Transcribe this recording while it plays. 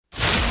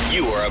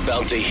You are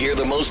about to hear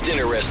the most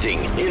interesting,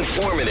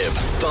 informative,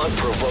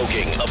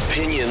 thought-provoking,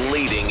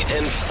 opinion-leading,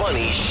 and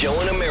funny show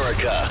in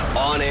America.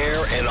 On air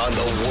and on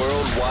the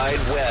World Wide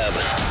Web.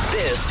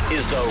 This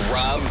is the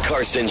Rob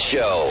Carson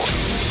Show.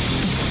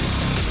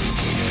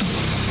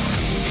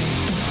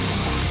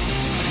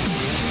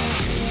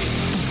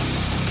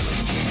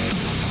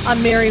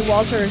 I'm Mary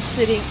Walters,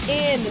 sitting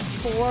in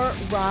for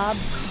Rob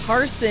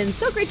Carson.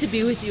 So great to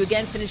be with you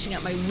again, finishing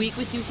up my week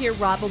with you here.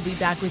 Rob will be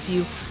back with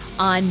you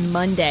on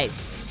Monday.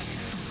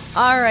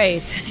 All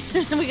right.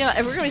 We're going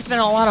to be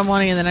spending a lot of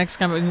money in the next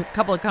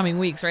couple of coming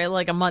weeks, right?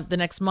 Like the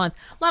next month.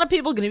 A lot of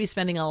people are going to be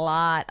spending a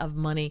lot of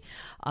money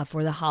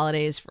for the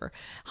holidays, for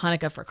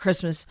Hanukkah, for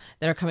Christmas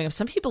that are coming up.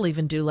 Some people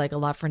even do like a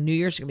lot for New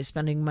Year's. You're going to be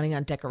spending money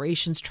on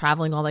decorations,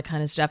 traveling, all that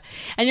kind of stuff.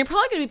 And you're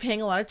probably going to be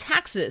paying a lot of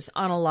taxes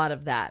on a lot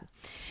of that.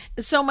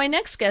 So my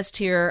next guest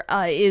here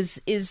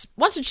is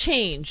wants to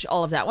change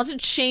all of that, wants to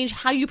change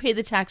how you pay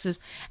the taxes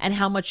and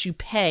how much you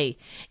pay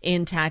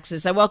in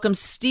taxes. I welcome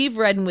Steve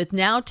Redden with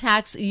Now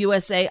Tax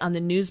USA on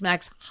the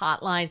Newsmax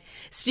hotline.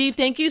 Steve,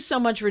 thank you so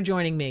much for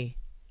joining me.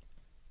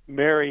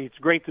 Mary, it's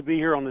great to be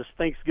here on this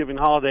Thanksgiving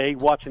holiday,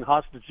 watching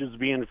hostages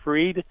being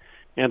freed,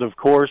 and of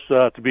course,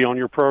 to be on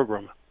your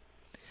program.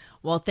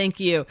 Well, thank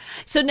you.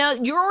 So now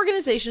your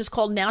organization is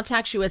called Now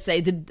Tax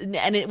USA.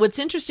 What's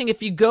interesting,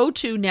 if you go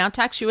to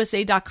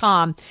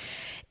nowtaxusa.com,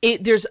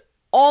 there's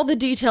all the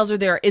details are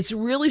there. It's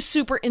really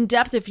super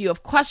in-depth. If you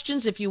have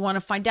questions, if you want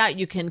to find out,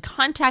 you can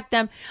contact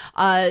them.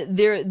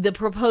 The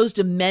proposed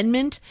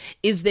amendment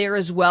is there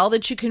as well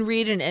that you can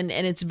read, and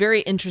it's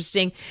very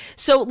interesting.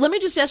 So let me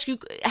just ask you,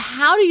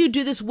 how do you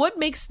do this? What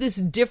makes this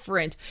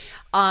different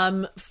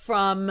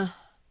from,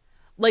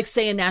 like,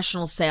 say, a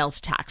national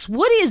sales tax?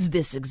 What is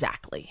this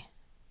exactly?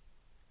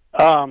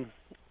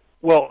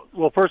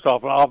 Well, first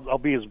off, I'll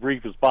be as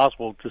brief as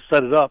possible to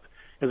set it up.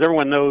 As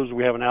everyone knows,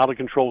 we have an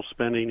out-of-control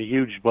spending, a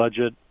huge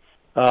budget,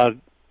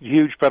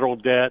 huge federal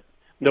debt,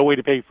 no way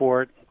to pay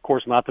for it, of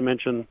course, not to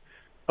mention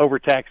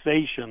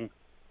overtaxation.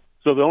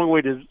 So the only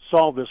way to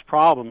solve this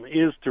problem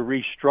is to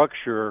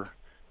restructure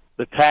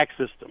the tax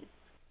system.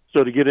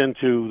 So to get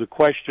into the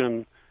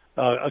question,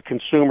 a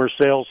consumer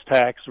sales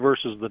tax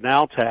versus the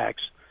now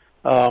tax,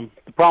 the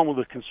problem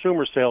with the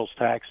consumer sales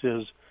tax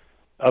is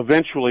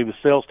eventually the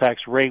sales tax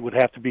rate would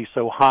have to be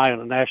so high on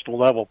a national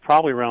level,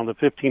 probably around the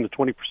 15 to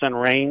 20%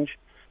 range.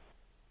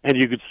 And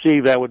you could see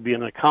that would be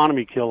an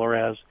economy killer,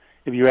 as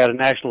if you add a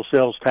national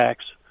sales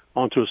tax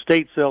onto a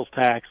state sales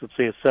tax, let's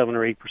say it's 7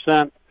 or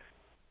 8%,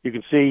 you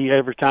can see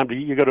every time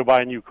you go to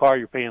buy a new car,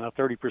 you're paying a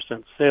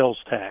 30% sales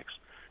tax.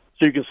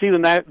 So you can see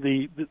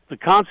the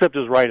concept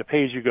is right. A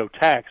pay-as-you-go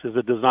tax is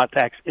it does not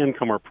tax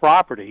income or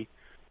property,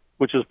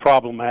 which is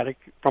problematic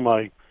from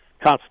a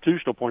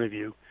constitutional point of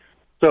view.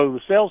 So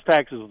the sales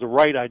tax is the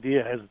right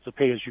idea as it's a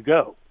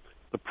pay-as-you-go.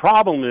 The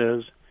problem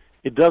is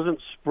it doesn't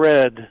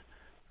spread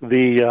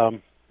the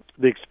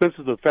expenses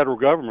of the federal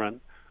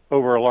government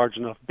over a large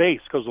enough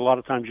base, because a lot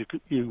of times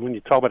when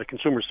you talk about a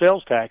consumer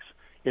sales tax,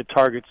 it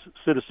targets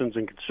citizens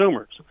and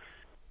consumers.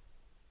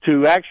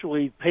 To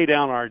actually pay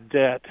down our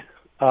debt,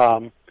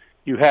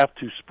 you have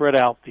to spread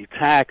out the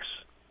tax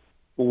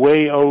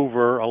way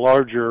over a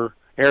larger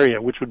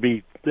area, which would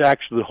be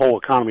actually the whole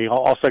economy,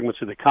 all segments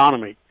of the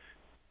economy.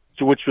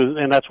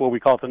 And that's what we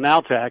call it the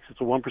now tax.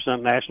 It's a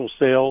 1% national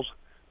sales,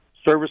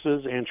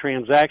 services, and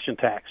transaction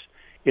tax.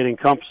 It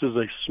encompasses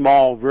a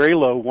small, very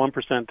low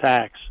 1%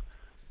 tax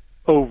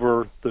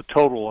over the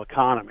total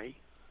economy.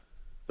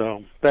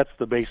 So that's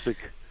the basic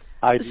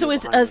idea. So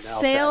it's a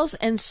sales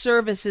and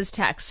services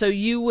tax. So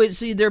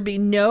there'd be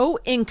no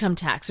income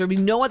tax. There'd be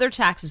no other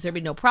taxes. There'd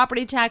be no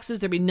property taxes.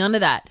 There'd be none of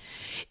that.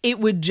 It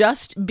would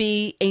just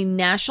be a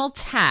national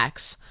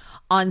tax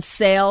on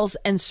sales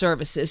and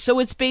services. So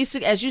it's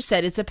basic, as you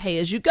said, it's a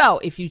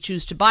pay-as-you-go. If you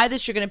choose to buy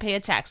this, you're going to pay a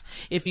tax.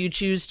 If you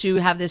choose to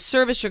have this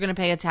service, you're going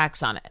to pay a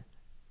tax on it.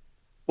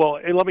 Well,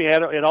 and let me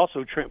add, it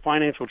also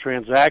financial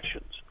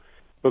transactions,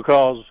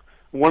 because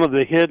one of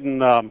the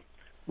hidden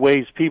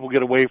ways people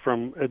get away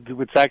from,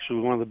 it's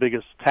actually one of the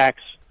biggest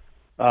tax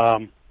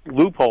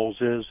loopholes,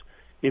 is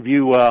if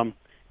you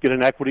get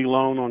an equity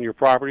loan on your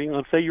property.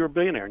 Let's say you're a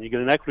billionaire and you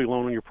get an equity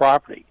loan on your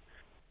property.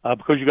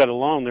 Because you got a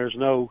loan,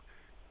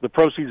 the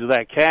proceeds of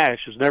that cash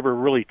is never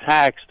really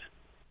taxed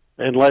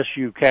unless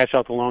you cash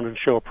out the loan and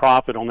show a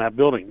profit on that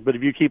building. But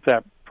if you keep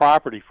that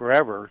property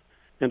forever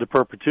into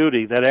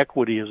perpetuity, that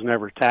equity is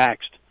never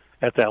taxed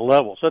at that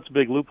level. So that's a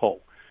big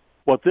loophole.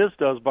 What this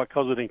does,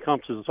 because it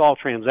encompasses all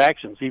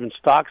transactions, even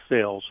stock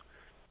sales,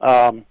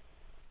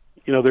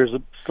 there's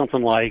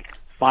something like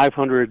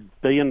 $500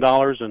 billion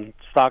in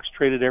stocks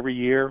traded every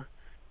year.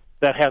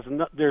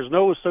 There's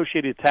no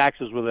associated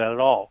taxes with that at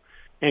all.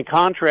 And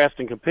contrast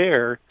and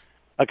compare,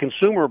 a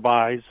consumer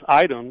buys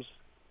items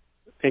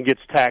and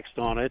gets taxed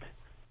on it,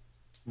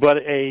 but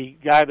a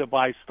guy that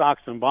buys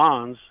stocks and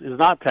bonds is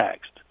not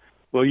taxed.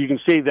 Well, you can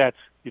see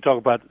you talk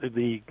about now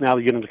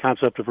you get into the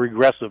concept of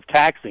regressive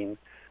taxing.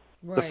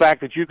 Right. The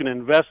fact that you can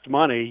invest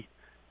money,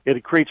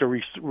 it creates a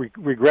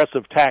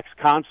regressive tax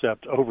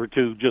concept over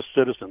to just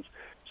citizens.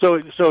 So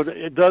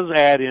it does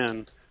add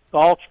in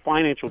all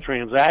financial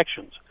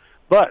transactions.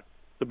 But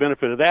the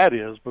benefit of that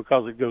is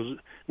because it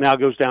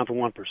goes down to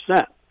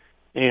 1%.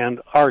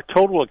 And our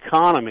total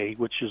economy,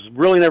 which has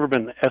really never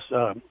been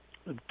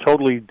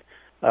totally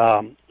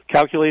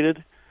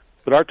calculated,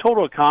 but our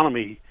total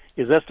economy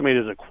is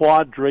estimated at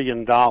 $250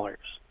 billion.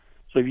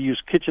 So if you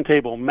use kitchen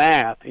table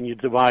math and you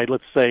divide,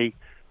 let's say,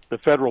 the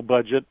federal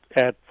budget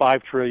at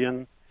 $5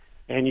 trillion,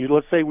 and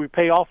let's say we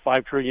pay off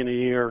 $5 trillion a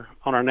year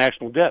on our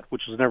national debt,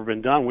 which has never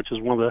been done, which is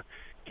one of the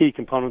key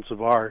components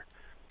of our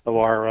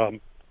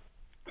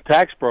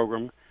tax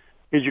program.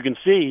 As you can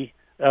see,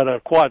 at a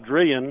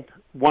quadrillion,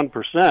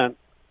 1%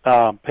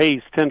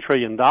 pays $10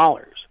 trillion.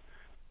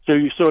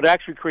 So it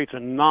actually creates a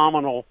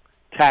nominal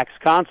tax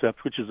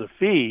concept, which is a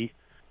fee,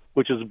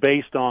 which is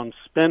based on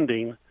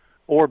spending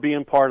or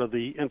being part of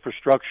the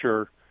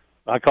infrastructure.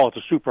 I call it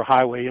the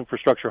superhighway,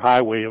 infrastructure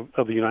highway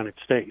of the United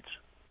States.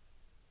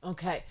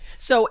 Okay.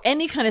 So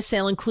any kind of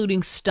sale,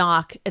 including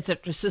stock, et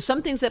cetera. So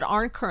some things that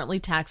aren't currently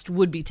taxed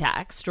would be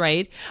taxed,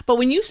 right? But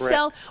when you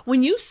sell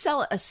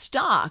a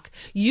stock,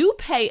 you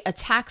pay a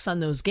tax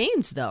on those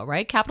gains, though,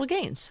 right? Capital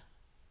gains.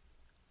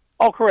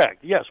 Oh,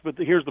 correct. Yes, but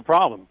here's the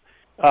problem.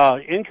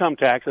 Income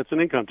tax, that's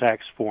an income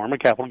tax form of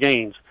capital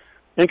gains.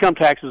 Income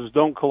taxes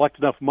don't collect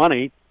enough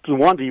money to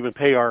even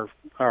pay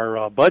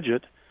our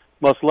budget,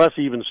 much less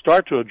even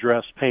start to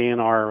address paying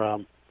our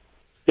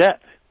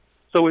debt.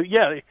 So,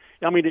 yeah,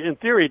 I mean, in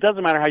theory, it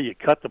doesn't matter how you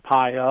cut the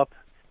pie up.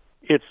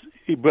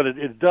 But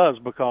it does,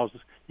 because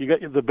you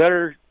got the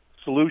better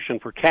solution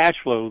for cash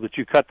flow that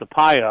you cut the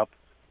pie up,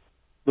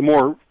 the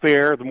more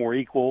fair, the more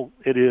equal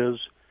it is,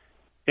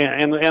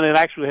 and it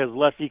actually has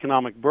less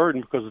economic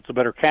burden because it's a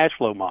better cash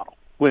flow model.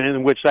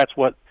 In which that's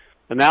what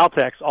the Now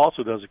tax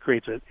also does. It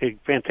creates a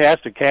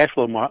fantastic cash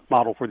flow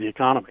model for the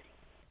economy.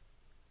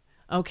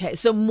 Okay,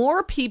 so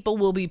more people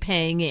will be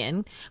paying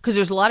in, because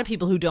there's a lot of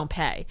people who don't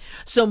pay.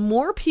 So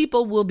more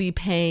people will be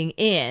paying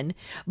in,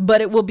 but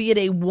it will be at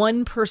a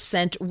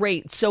 1%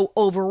 rate. So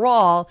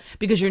overall,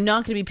 because you're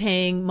not going to be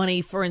paying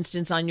money, for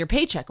instance, on your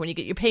paycheck. When you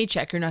get your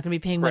paycheck, you're not going to be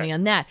paying money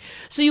on that.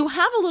 So you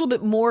have a little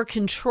bit more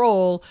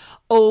control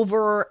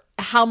over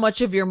how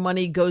much of your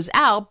money goes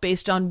out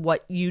based on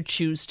what you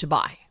choose to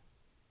buy.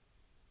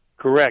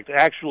 Correct.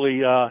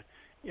 Actually,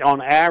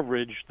 on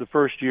average, the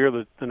first year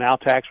that the Now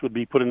tax would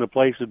be put into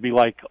place, it'd be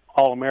like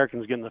all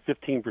Americans getting a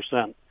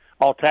 15%,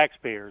 all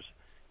taxpayers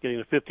getting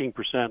a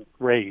 15%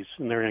 raise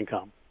in their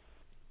income.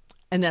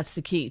 And that's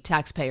the key,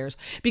 taxpayers.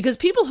 Because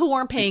people who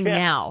aren't paying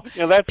now,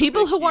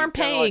 people who aren't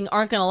paying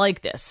aren't going to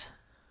like this.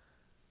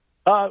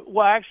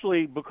 Well,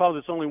 actually, because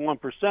it's only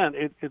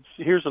 1%,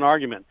 here's an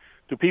argument.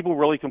 Do people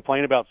really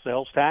complain about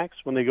sales tax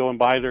when they go and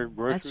buy their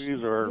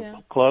groceries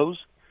or clothes?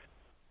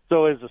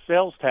 So as a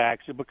sales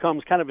tax, it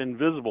becomes kind of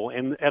invisible,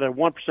 and at a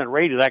 1%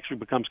 rate, it actually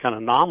becomes kind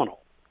of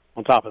nominal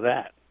on top of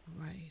that.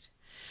 Right.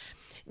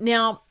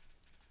 Now,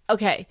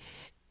 okay,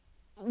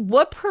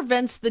 what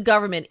prevents the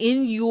government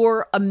in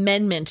your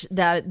amendment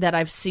that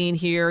I've seen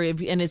here,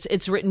 and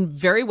it's written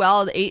very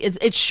well.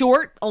 It's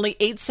short, only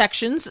 8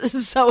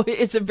 sections, so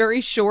it's a very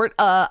short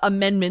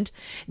amendment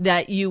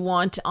that you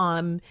want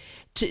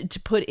to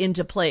put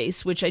into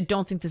place, which I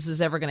don't think this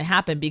is ever going to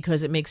happen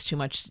because it makes too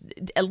much,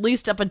 at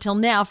least up until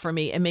now for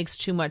me, it makes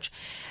too much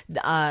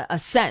a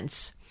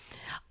sense.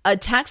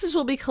 Taxes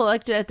will be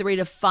collected at the rate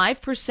of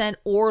 5%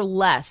 or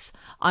less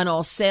on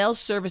all sales,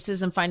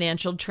 services, and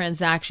financial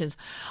transactions.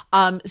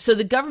 So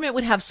the government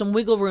would have some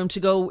wiggle room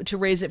to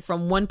raise it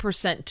from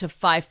 1% to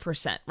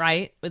 5%,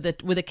 right?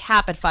 With a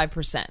cap at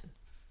 5%.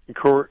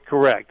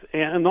 Correct.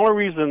 And the only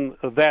reason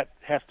that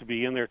has to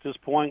be in there at this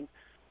point,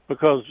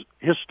 because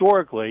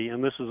historically,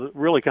 and this is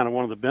really kind of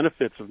one of the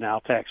benefits of Now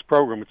tax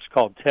program, it's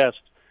called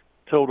TEST,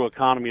 Total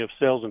Economy of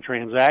Sales and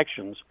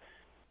Transactions,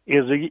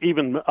 is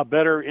even a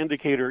better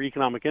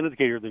economic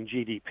indicator than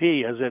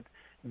GDP, as it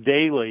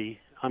daily,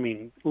 I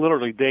mean,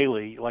 literally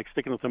daily, like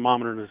sticking a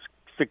thermometer in a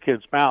sick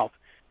kid's mouth,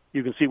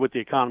 you can see what the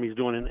economy is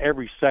doing in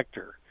every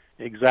sector.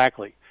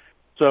 Exactly.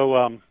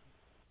 So,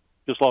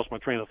 just lost my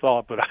train of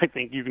thought, but I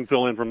think you can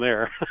fill in from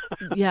there.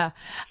 Yeah.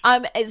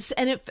 And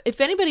if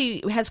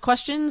anybody has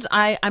questions,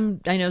 I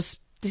know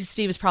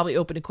Steve is probably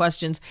open to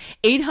questions.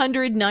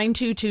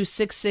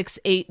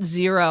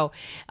 800-922-6680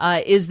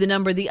 is the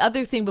number. The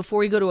other thing before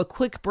we go to a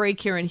quick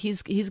break here, and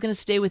he's going to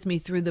stay with me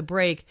through the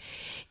break,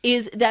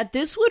 is that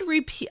this would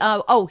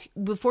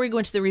before we go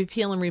into the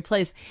repeal and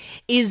replace,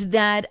 is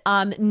that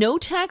no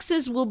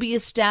taxes will be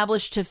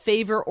established to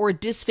favor or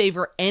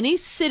disfavor any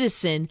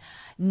citizen,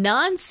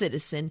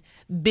 non-citizen,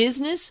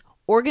 business,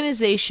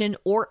 organization,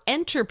 or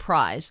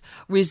enterprise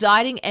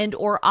residing and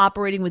or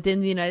operating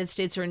within the United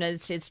States or United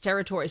States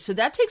territory. So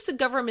that takes the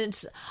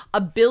government's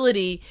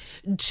ability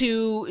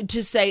to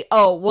say,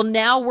 oh, well,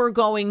 now we're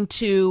going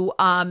to,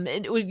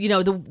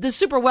 the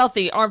super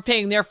wealthy aren't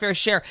paying their fair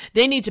share.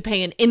 They need to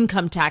pay an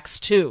income tax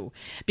too,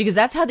 because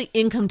that's how the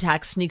income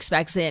tax sneaks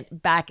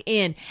back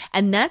in.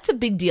 And that's a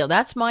big deal.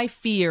 That's my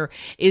fear,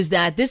 is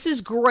that this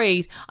is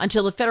great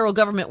until the federal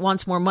government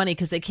wants more money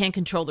because they can't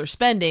control their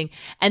spending.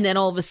 And then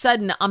all of a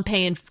sudden I'm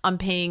paying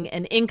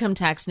an income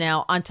tax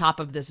now on top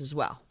of this as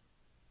well.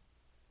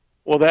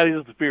 Well, that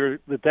is the fear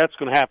that that's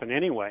going to happen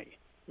anyway.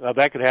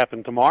 That could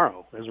happen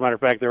tomorrow. As a matter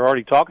of fact, they're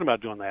already talking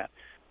about doing that.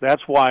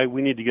 That's why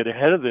we need to get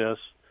ahead of this,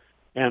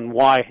 and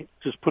why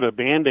just put a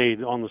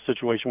Band-Aid on the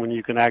situation when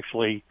you can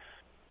actually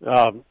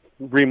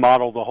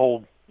remodel the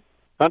whole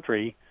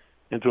country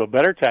into a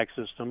better tax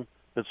system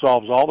that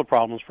solves all the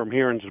problems from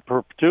here into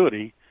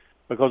perpetuity,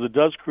 because it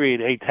does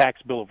create a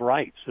tax bill of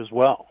rights as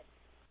well.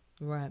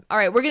 Right. All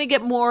right. We're going to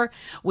get more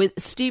with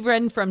Steve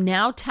Redden from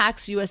Now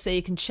Tax USA.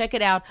 You can check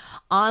it out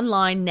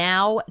online,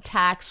 Now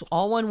Tax,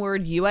 all one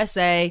word,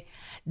 USA.com.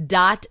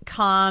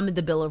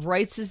 The Bill of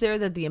Rights is there,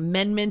 that the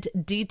amendment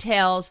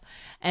details,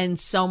 and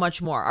so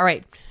much more. All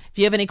right. If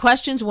you have any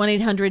questions,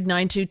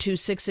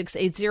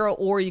 1-800-922-6680,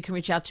 or you can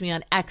reach out to me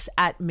on X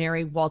at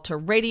Mary Walter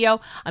Radio.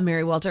 I'm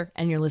Mary Walter,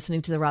 and you're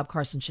listening to The Rob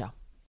Carson Show.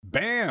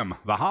 Bam!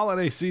 The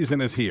holiday season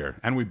is here,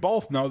 and we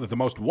both know that the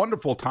most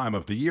wonderful time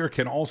of the year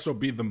can also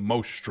be the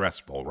most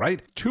stressful,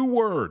 right? 2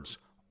 words.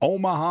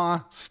 Omaha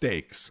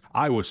Steaks.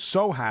 I was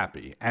so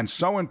happy and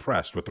so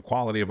impressed with the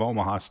quality of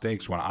Omaha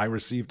Steaks when I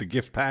received a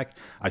gift pack.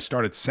 I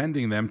started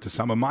sending them to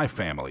some of my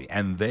family,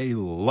 and they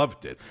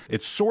loved it.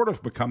 It's sort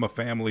of become a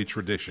family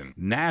tradition,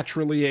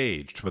 naturally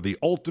aged for the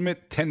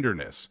ultimate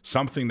tenderness,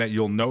 something that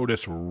you'll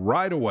notice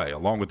right away,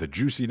 along with the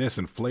juiciness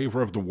and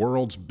flavor of the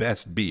world's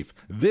best beef.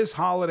 This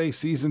holiday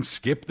season,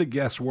 skip the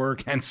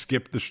guesswork and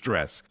skip the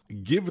stress.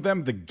 Give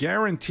them the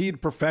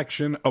guaranteed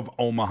perfection of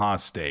Omaha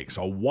Steaks,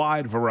 a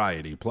wide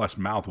variety, plus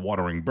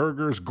mouth-watering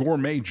burgers,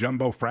 gourmet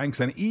jumbo franks,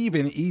 and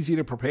even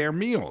easy-to-prepare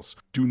meals.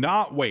 Do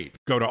not wait.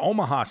 Go to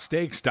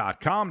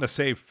omahasteaks.com to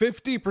save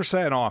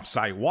 50% off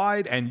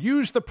site-wide and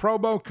use the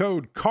promo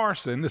code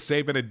CARSON to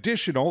save an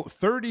additional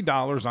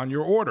 $30 on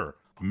your order.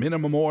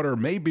 Minimum order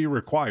may be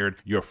required.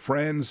 Your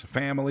friends,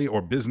 family,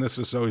 or business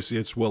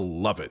associates will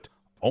love it.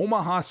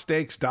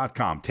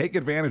 omahasteaks.com. Take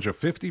advantage of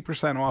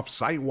 50% off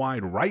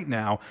site-wide right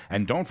now,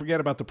 and don't forget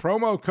about the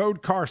promo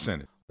code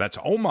CARSON. That's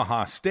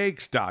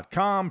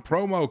omahasteaks.com,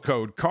 promo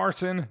code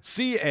CARSON,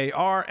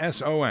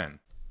 CARSON.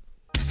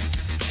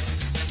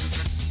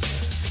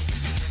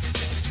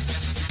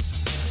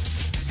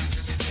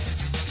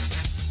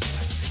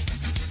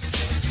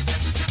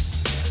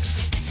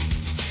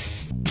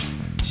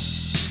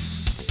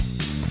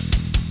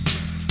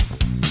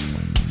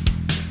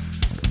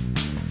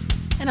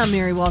 And I'm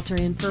Mary Walter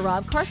in for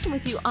Rob Carson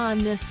with you on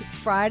this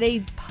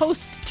Friday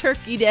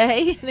post-Turkey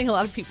Day. I think a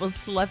lot of people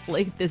slept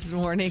late this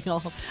morning,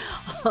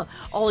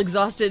 all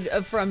exhausted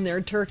from their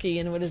turkey.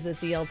 And what is it,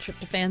 the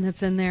L-tryptophan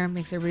that's in there?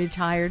 Makes everybody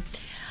tired.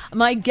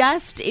 My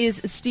guest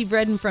is Steve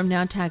Redden from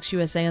Now Tax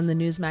USA on the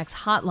Newsmax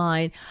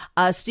hotline.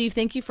 Steve,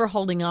 thank you for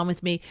holding on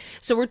with me.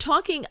 So we're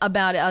talking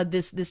about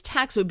this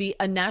tax would be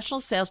a national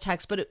sales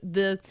tax, but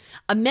the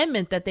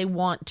amendment that they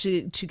want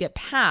to get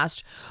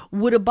passed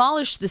would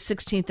abolish the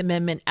 16th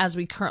Amendment as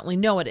we currently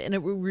know it, and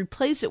it would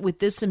replace it with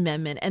this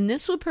amendment. And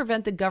this would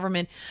prevent the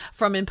government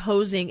from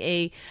imposing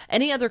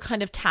any other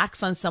kind of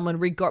tax on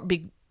someone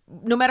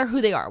no matter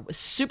who they are,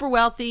 super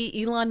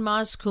wealthy, Elon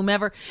Musk,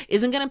 whomever,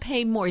 isn't going to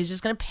pay more. He's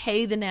just going to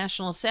pay the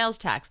national sales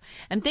tax.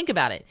 And think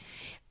about it.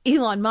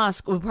 Elon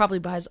Musk would probably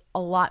buys a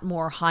lot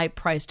more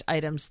high-priced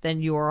items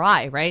than you or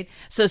I, right?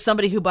 So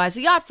somebody who buys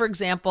a yacht, for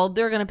example,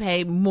 they're going to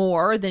pay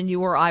more than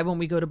you or I when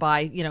we go to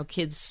buy,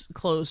 kids'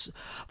 clothes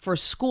for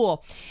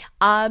school.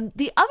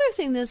 The other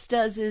thing this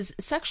does is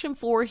Section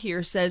 4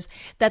 here says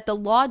that the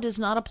law does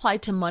not apply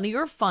to money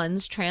or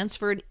funds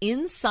transferred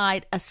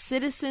inside a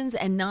citizen's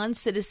and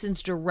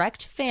non-citizen's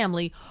direct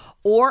family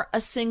or a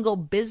single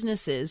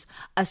business's,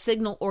 a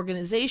single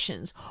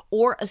organization's,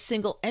 or a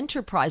single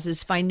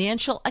enterprise's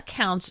financial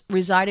accounts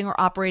residing or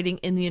operating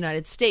in the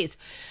United States,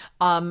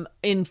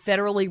 in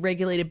federally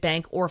regulated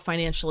bank or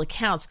financial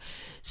accounts.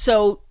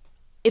 So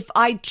if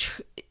I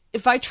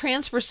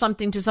transfer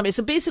something to somebody,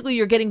 so basically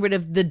you're getting rid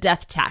of the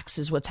death tax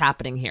is what's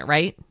happening here,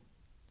 right?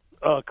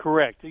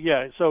 Correct.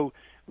 Yeah. So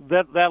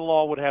that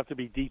law would have to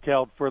be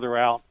detailed further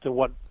out to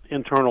what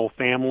internal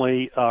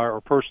family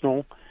or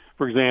personal.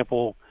 For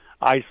example,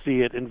 I see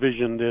it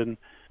envisioned in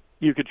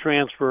you could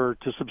transfer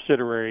to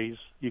subsidiaries,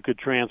 you could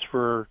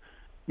transfer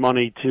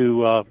money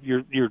to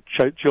your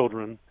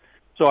children.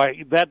 So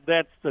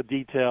that's the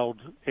detailed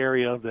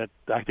area that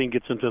I think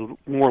gets into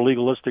the more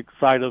legalistic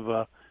side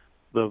of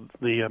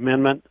the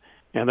amendment,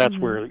 and that's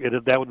where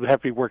that would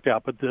have to be worked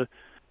out.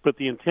 But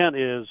the intent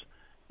is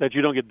that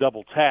you don't get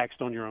double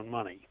taxed on your own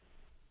money.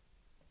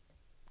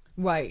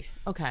 Right.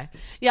 Okay.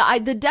 Yeah.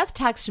 The death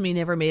tax to me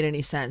never made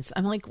any sense.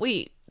 I'm like,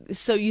 wait.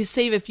 So you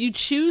save if you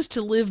choose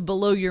to live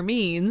below your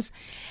means,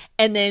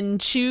 and then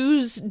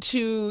choose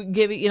to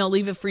give it,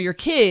 leave it for your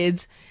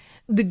kids,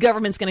 the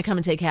government's going to come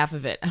and take half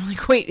of it. I'm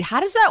like, wait, how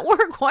does that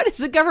work? Why does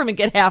the government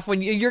get half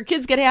when your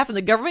kids get half and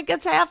the government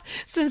gets half?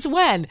 Since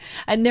when?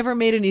 It never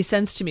made any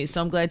sense to me.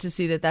 So I'm glad to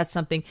see that that's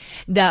something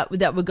that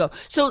would go.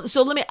 So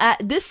let me.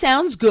 This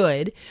sounds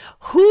good.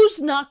 Who's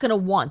not going to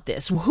want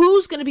this?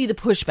 Who's going to be the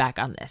pushback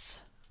on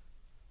this?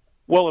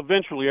 Well,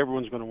 eventually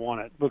everyone's going to want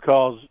it,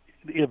 because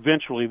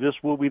eventually this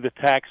will be the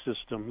tax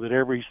system that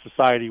every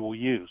society will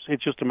use.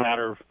 It's just a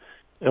matter of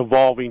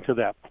evolving to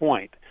that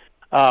point.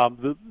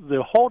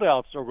 The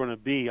holdouts are going to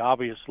be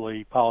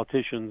obviously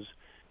politicians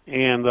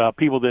and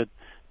people that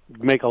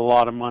make a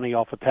lot of money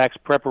off of tax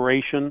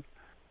preparation.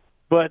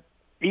 But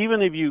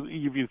even if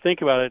you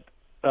think about it,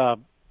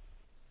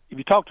 if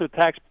you talk to a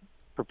tax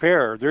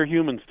preparer, they're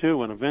humans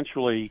too, and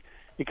eventually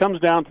it comes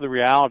down to the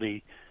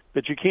reality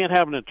that you can't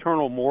have an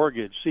eternal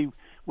mortgage. See,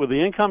 with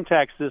the income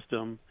tax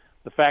system,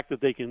 the fact that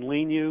they can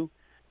lien you,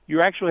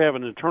 you actually have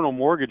an eternal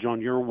mortgage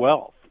on your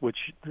wealth, which,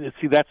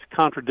 see, that's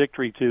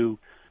contradictory to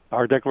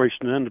our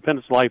Declaration of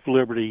Independence, life,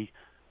 liberty,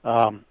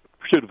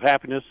 pursuit of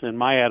happiness, and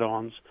my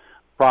add-ons,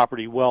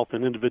 property, wealth,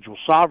 and individual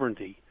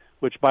sovereignty,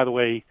 which, by the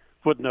way,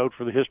 footnote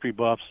for the history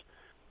buffs,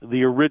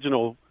 the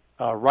original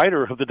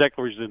writer of the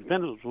Declaration of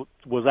Independence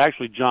was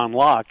actually John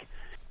Locke,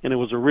 and it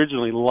was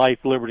originally life,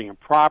 liberty, and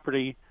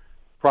property.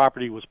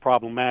 Property was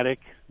problematic,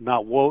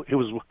 not woke. It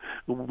was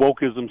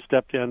wokeism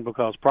stepped in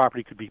because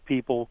property could be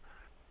people.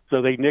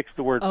 So they nixed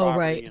the word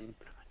property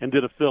and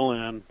did a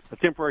fill-in, a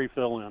temporary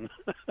fill-in,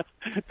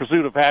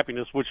 pursuit of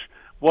happiness, which,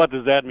 what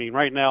does that mean?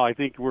 Right now, I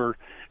think we're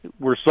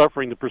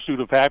suffering the pursuit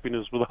of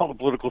happiness with all the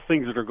political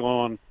things that are going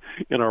on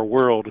in our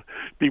world.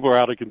 People are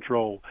out of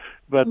control.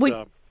 But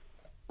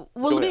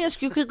well, let me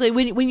ask you quickly,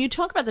 when you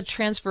talk about the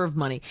transfer of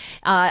money,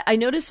 I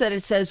noticed that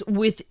it says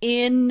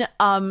within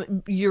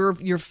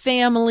your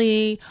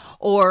family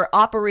or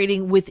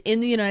operating within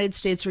the United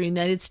States or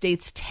United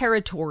States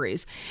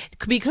territories,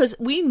 because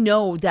we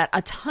know that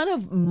a ton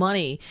of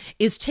money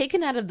is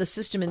taken out of the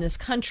system in this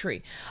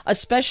country,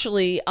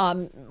 especially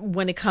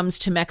when it comes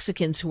to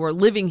Mexicans who are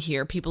living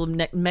here, people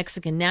of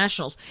Mexican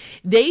nationals.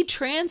 They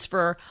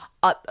transfer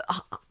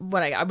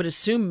what I would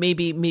assume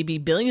maybe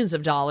billions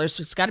of dollars,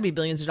 it's got to be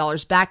billions of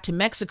dollars, back to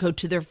Mexico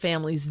to their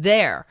families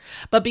there.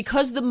 But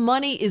because the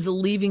money is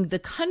leaving the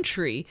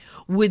country,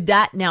 would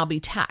that now be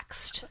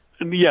taxed?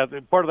 Yeah,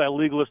 part of that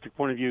legalistic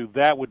point of view,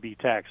 that would be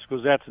taxed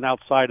because that's an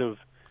outside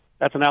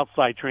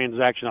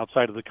transaction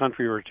outside of the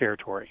country or a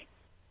territory.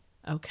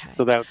 Okay.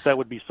 So that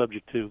would be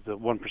subject to the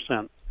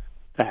 1%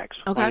 tax.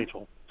 Okay.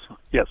 Financial. So,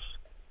 yes.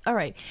 All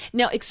right.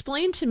 Now,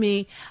 explain to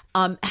me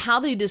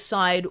how they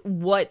decide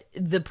what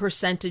the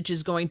percentage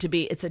is going to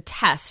be. It's a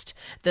test.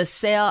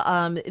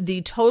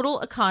 The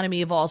total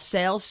economy of all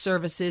sales,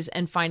 services,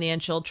 and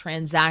financial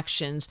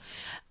transactions,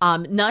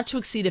 not to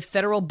exceed a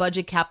federal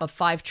budget cap of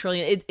 $5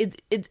 trillion.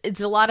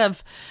 It's a lot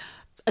of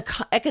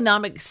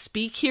economic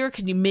speak here.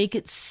 Can you make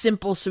it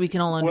simple so we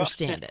can all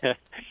understand it?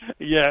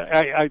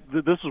 Yeah,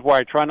 this is why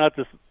I try not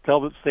to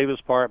say this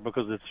part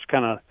because it's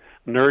kind of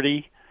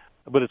nerdy.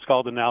 But it's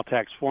called the now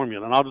tax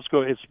formula. And I'll just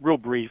go, it's real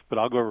brief, but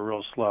I'll go over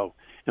real slow.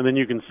 And then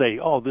you can say,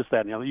 oh, this,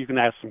 that, and the other. You can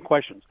ask some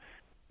questions.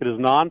 It is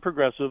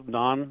non-progressive,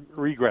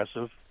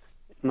 non-regressive,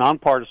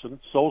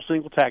 non-partisan, sole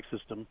single tax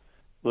system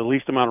with the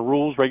least amount of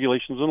rules,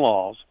 regulations, and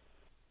laws.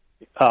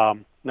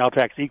 Now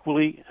tax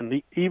equally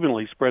and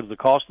evenly spreads the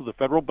cost of the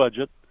federal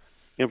budget,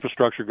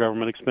 infrastructure,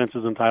 government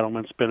expenses,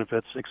 entitlements,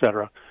 benefits,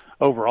 etc.,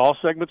 over all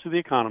segments of the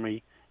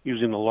economy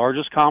using the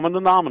largest common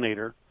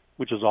denominator,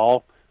 which is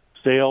all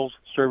sales,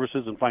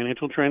 services, and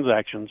financial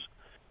transactions,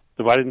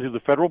 divided into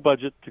the federal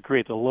budget to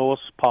create the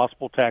lowest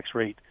possible tax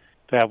rate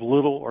to have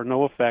little or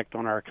no effect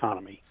on our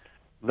economy.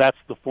 That's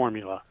the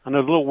formula. I know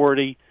it's a little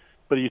wordy,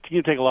 but you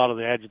can take a lot of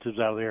the adjectives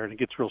out of there, and it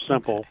gets real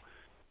simple. Okay.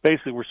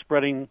 Basically, we're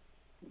spreading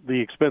the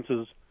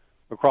expenses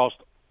across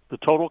the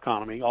total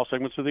economy, all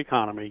segments of the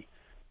economy,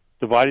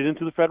 divided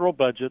into the federal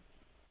budget,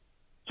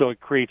 so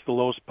it creates the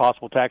lowest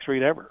possible tax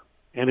rate ever.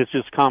 And it's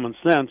just common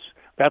sense.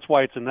 That's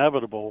why it's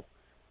inevitable.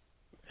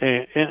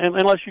 And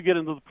unless you get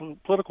into the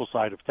political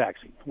side of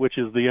taxing, which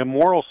is the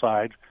immoral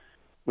side,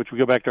 which we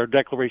go back to our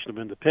Declaration of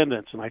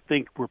Independence, and I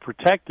think we're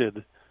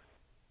protected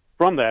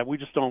from that. We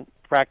just don't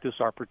practice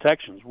our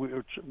protections.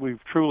 We've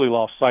truly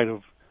lost sight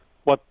of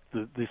what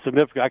the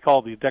significant, I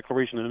call the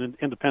Declaration of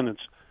Independence,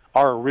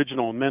 our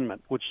original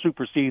amendment, which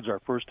supersedes our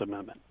First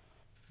Amendment.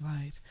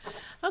 Right.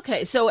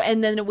 Okay. So,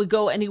 and then it would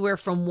go anywhere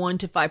from 1%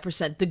 to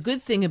 5%. The good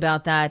thing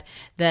about that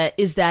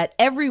is that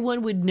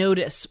everyone would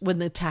notice when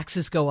the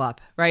taxes go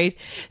up, right?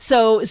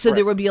 So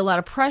there would be a lot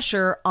of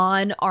pressure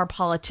on our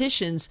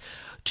politicians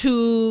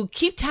to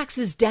keep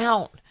taxes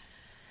down.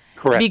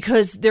 Correct.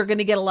 Because they're going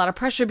to get a lot of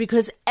pressure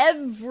because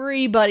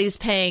everybody's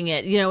paying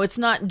it. You know, it's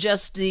not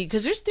just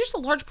because there's a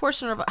large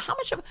portion of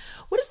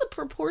what is the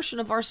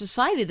proportion of our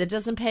society that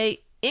doesn't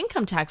pay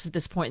income tax at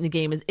this point in the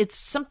game?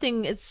 It's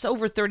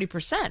over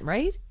 30%,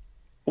 right?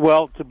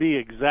 Well, to be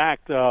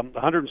exact,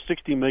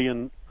 160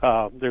 million.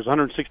 There's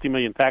 160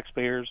 million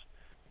taxpayers,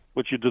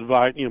 which you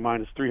divide,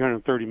 minus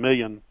 330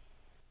 million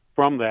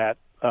from that,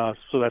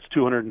 so that's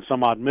 200 and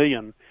some odd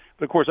million.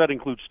 But of course, that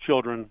includes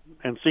children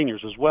and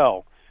seniors as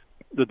well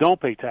that don't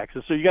pay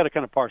taxes. So you got to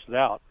kind of parse it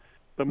out.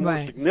 But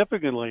more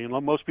significantly,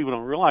 and most people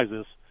don't realize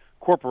this,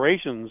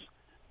 corporations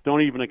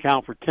don't even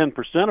account for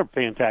 10% of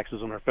paying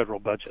taxes on our federal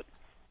budget.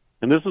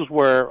 And this is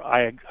where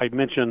I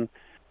mentioned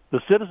the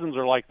citizens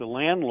are like the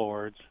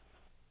landlords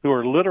who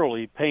are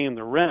literally paying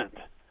the rent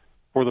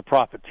for the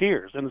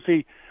profiteers. And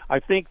see, I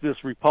think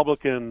this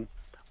Republican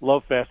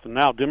love fest and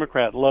now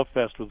Democrat love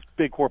fest with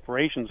big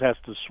corporations has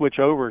to switch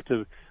over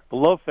to the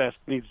love fest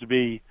needs to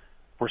be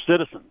for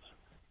citizens.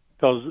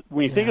 Because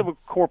when you think of a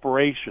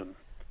corporation,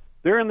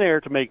 they're in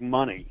there to make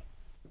money.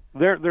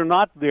 They're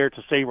not there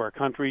to save our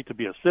country, to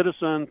be a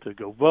citizen, to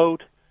go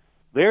vote.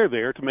 They're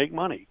there to make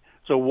money.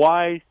 So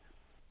why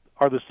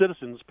are the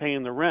citizens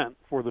paying the rent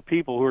for the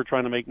people who are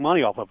trying to make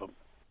money off of them?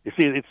 You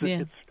see,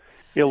 it's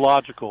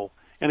illogical.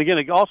 And again,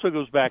 it also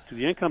goes back to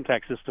the income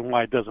tax system,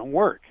 why it doesn't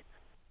work,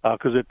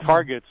 because it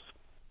targets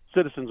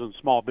citizens and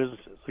small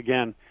businesses.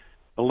 Again,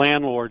 the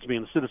landlords,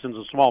 being the citizens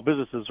of small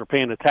businesses, are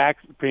paying the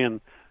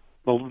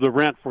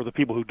rent for the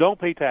people who don't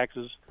pay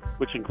taxes,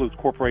 which includes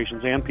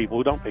corporations and people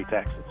who don't pay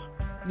taxes.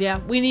 Yeah,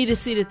 we need a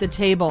seat at the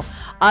table.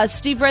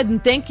 Steve Redden,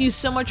 thank you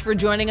so much for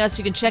joining us.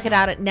 You can check it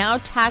out at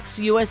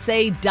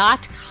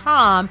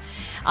nowtaxusa.com.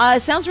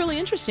 It sounds really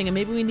interesting, and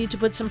maybe we need to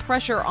put some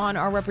pressure on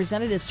our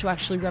representatives to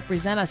actually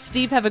represent us.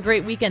 Steve, have a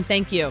great weekend.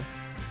 Thank you.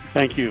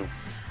 Thank you.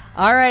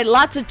 All right,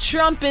 lots of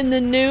Trump in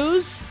the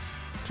news.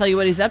 Tell you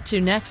what he's up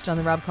to next on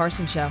The Rob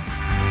Carson Show.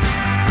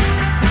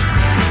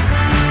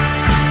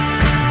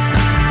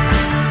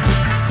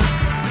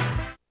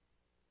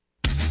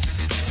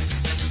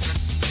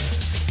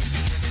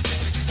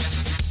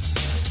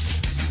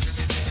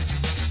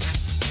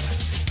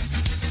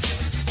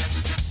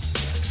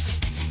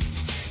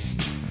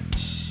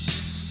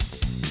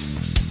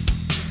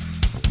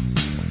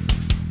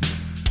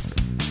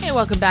 Hey,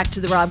 welcome back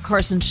to the Rob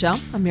Carson Show.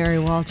 I'm Mary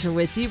Walter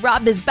with you.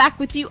 Rob is back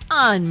with you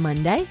on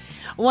Monday.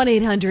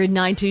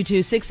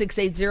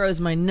 1-800-922-6680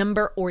 is my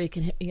number, or you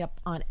can hit me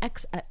up on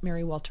X at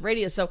Mary Walter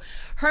Radio. So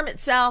Hermit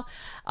Sal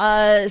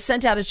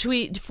sent out a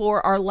tweet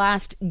for our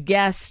last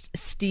guest,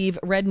 Steve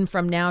Redden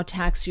from Now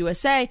Tax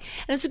USA.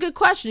 And it's a good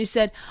question. He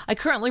said, I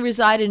currently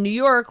reside in New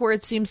York, where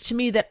it seems to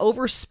me that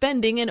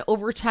overspending and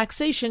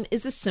overtaxation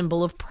is a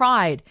symbol of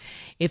pride.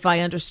 If I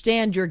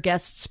understand your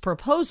guest's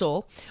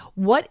proposal,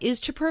 what is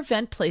to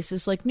prevent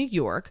places like New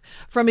York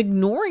from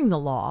ignoring the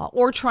law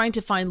or trying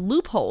to find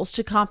loopholes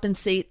to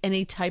compensate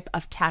any type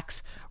of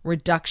tax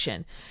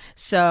reduction?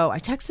 So I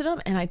texted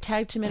him and I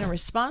tagged him in a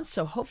response.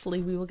 So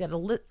hopefully we will get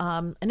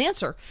an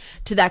answer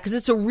to that, because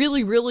it's a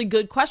really, really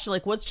good question.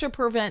 Like, what's to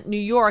prevent New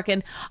York?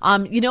 And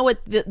you know what,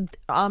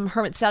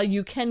 Hermit Sal,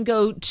 you can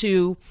go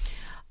to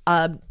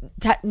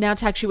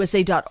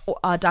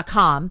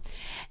nowtaxusa.com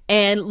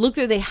and look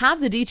there. They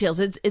have the details.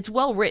 It's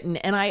well written,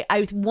 and I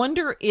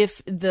wonder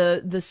if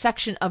the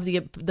section of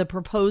the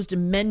proposed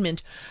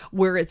amendment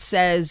where it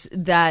says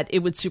that it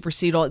would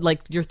supersede all,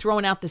 like you're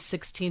throwing out the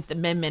 16th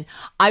Amendment,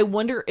 I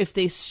wonder if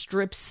they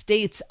strip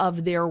states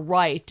of their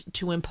right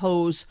to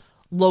impose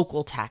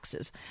local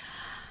taxes,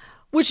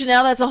 which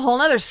now that's a whole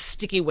nother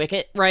sticky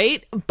wicket,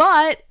 right?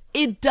 But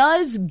it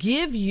does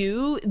give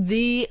you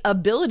the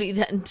ability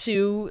then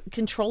to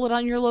control it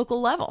on your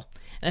local level.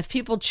 And if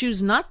people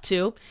choose not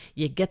to,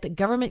 you get the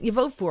government you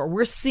vote for.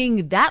 We're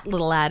seeing that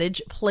little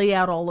adage play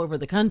out all over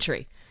the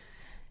country.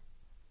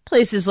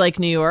 Places like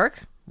New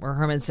York, where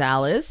Herman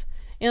Sal is,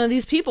 you know,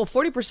 these people,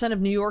 40%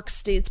 of New York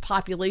State's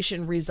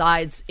population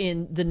resides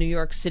in the New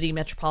York City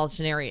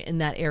metropolitan area, in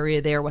that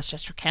area there,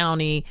 Westchester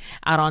County,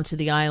 out onto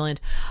the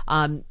island.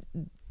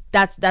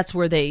 That's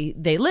where they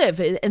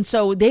live. And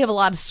so they have a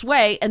lot of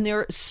sway, and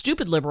they're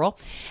stupid liberal.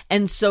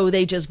 And so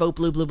they just vote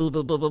blue, blue, blue,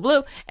 blue, blue, blue,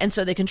 blue. And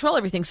so they control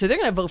everything. So they're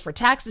going to vote for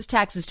taxes,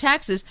 taxes,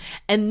 taxes.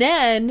 And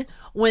then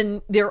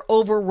when they're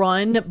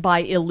overrun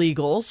by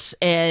illegals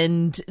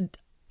and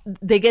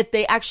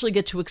they actually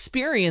get to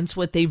experience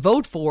what they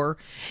vote for,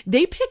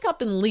 they pick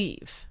up and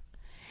leave.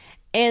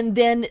 And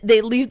then they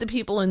leave the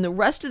people in the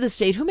rest of the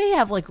state who may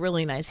have like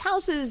really nice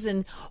houses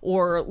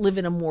or live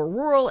in a more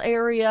rural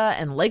area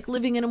and like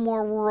living in a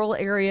more rural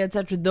area,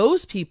 etc.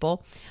 Those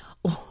people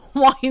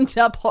wind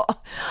up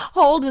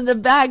holding the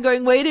bag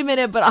going, wait a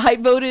minute, but I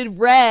voted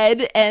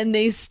red, and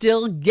they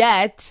still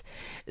get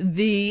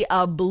the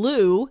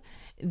blue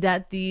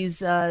that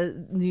these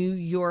New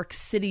York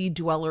City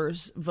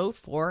dwellers vote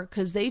for,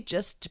 because they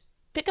just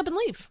pick up and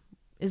leave.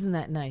 Isn't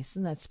that nice?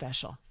 Isn't that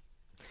special?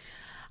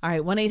 All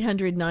right,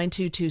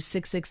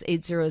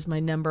 1-800-922-6680 is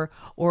my number.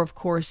 Or, of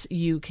course,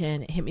 you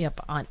can hit me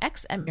up on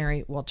X at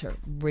Mary Walter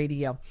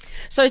Radio.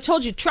 So I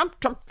told you, Trump.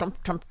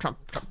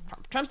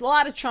 Trump's a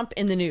lot of Trump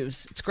in the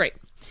news. It's great.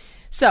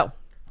 So,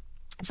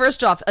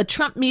 first off, a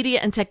Trump media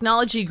and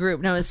technology group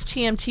known as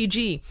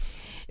TMTG,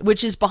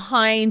 which is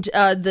behind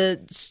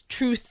the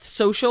Truth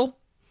Social,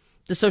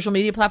 the social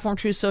media platform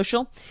Truth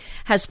Social,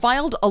 has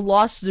filed a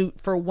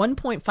lawsuit for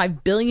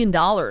 $1.5 billion in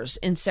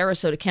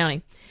Sarasota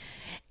County.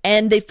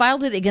 And they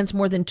filed it against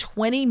more than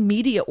 20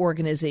 media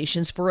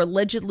organizations for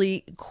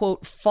allegedly,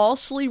 quote,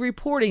 falsely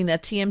reporting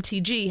that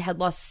TMTG had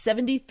lost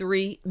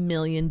 $73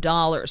 million.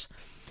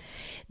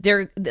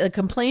 The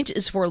complaint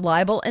is for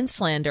libel and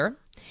slander.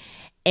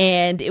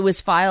 And it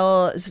was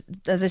filed,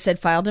 as I said,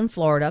 filed in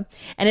Florida.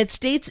 And it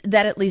states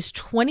that at least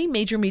 20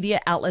 major media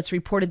outlets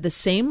reported the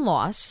same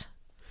loss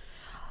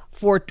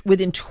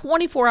within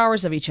 24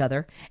 hours of each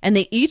other. And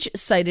they each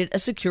cited a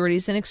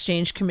Securities and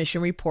Exchange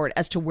Commission report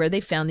as to where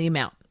they found the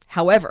amount.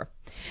 However,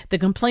 the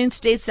complaint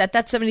states that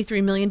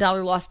 $73 million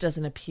loss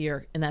doesn't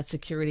appear in that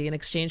Security and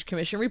Exchange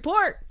Commission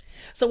report.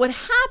 So what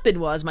happened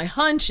was, my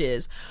hunch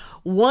is,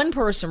 one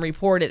person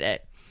reported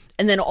it,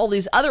 and then all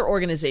these other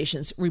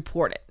organizations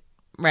report it,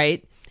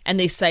 right? And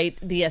they cite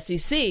the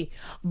SEC.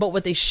 But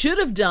what they should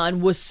have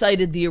done was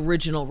cited the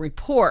original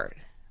report,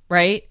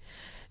 right?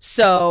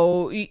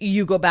 So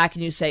you go back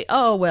and you say,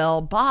 oh,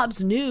 well,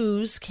 Bob's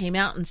News came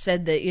out and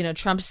said that,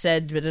 Trump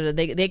said,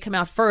 they come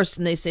out first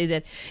and they say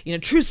that,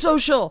 Truth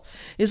Social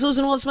is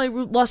losing all this money,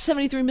 lost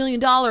 $73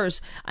 million.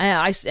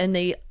 And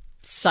they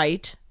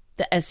cite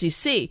the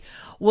SEC.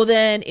 Well,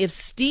 then if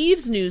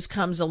Steve's News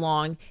comes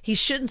along, he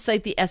shouldn't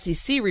cite the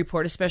SEC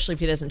report, especially if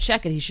he doesn't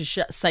check it. He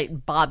should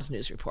cite Bob's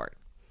News report.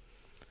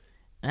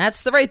 And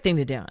that's the right thing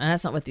to do. And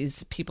that's not what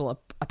these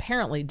people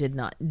apparently did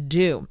not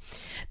do.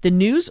 The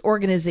news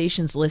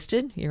organizations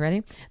listed, you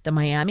ready? The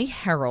Miami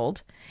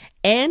Herald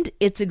and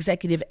its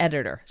executive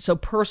editor. So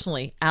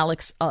personally,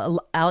 Alex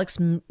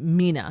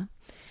Mina,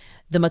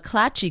 the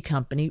McClatchy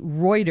Company,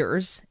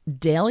 Reuters,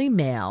 Daily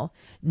Mail,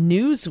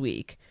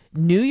 Newsweek,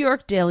 New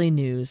York Daily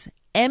News,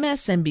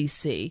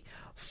 MSNBC,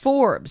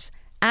 Forbes,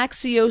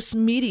 Axios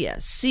Media,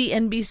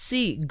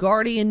 CNBC,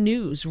 Guardian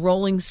News,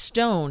 Rolling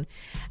Stone,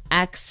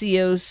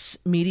 Axios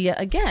Media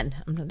again.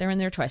 They're in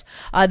there twice.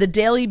 The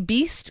Daily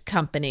Beast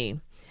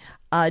Company,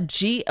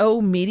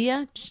 G-O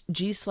Media,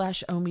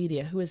 G/O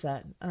Media. Who is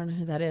that? I don't know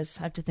who that is.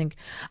 I have to think.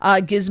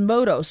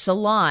 Gizmodo,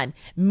 Salon,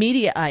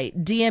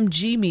 Mediaite,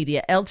 DMG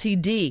Media,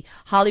 LTD,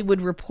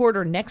 Hollywood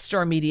Reporter,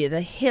 Nexstar Media,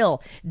 The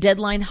Hill,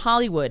 Deadline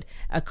Hollywood,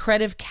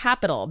 Accretive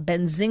Capital,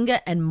 Benzinga,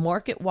 and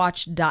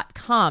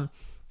MarketWatch.com.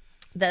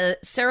 The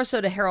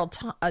Sarasota Herald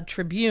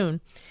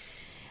Tribune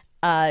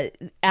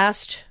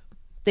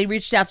they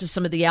reached out to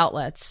some of the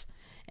outlets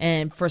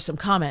and for some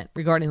comment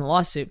regarding the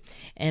lawsuit.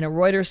 And a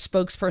Reuters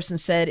spokesperson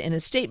said in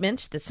a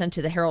statement that's sent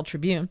to the Herald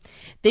Tribune,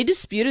 they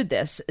disputed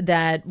this,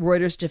 that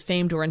Reuters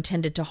defamed or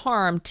intended to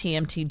harm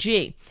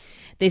TMTG.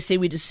 They say,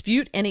 we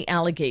dispute any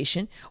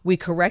allegation. We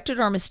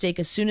corrected our mistake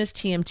as soon as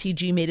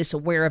TMTG made us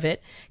aware of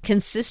it,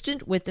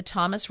 consistent with the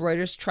Thomson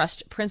Reuters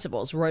Trust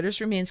principles.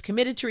 Reuters remains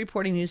committed to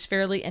reporting news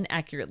fairly and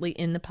accurately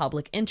in the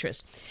public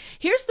interest.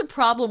 Here's the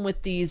problem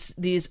with these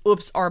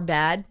oops are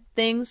bad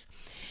things,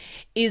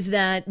 is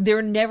that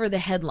they're never the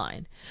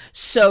headline.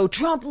 So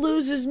Trump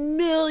loses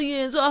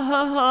millions,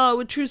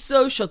 with Truth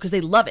Social, because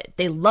they love it.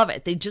 They love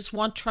it. They just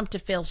want Trump to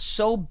fail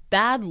so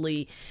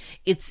badly.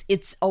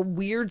 It's a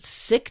weird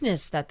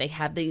sickness that they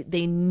have.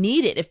 They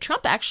need it. If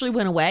Trump actually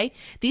went away,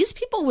 these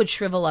people would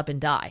shrivel up and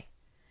die.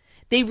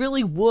 They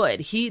really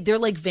would. They're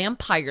like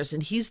vampires,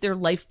 and he's their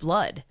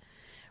lifeblood.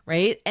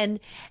 Right? And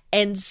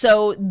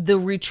so the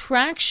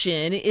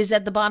retraction is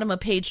at the bottom of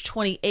page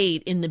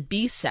 28 in the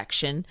B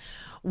section,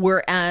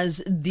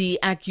 whereas the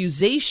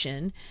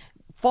accusation,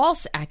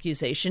 false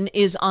accusation,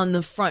 is on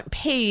the front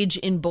page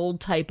in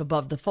bold type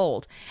above the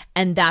fold.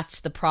 And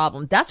that's the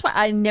problem. That's why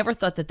I never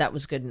thought that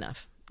was good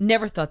enough.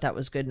 Never thought that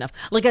was good enough.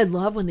 Like, I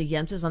love when the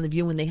Yenses on The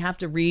View, when they have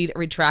to read a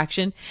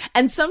retraction.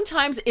 And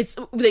sometimes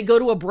they go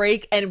to a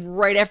break, and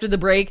right after the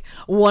break,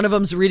 one of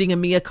them's reading a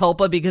mea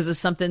culpa because of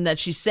something that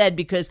she said,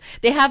 because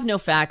they have no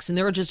facts and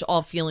they're just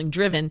all feeling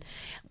driven,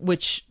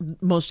 which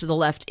most of the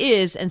left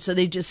is. And so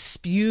they just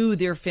spew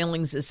their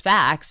feelings as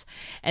facts.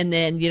 And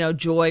then,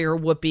 Joy or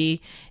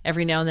Whoopi,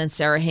 every now and then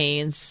Sarah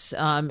Haynes,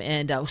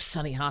 and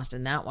Sonny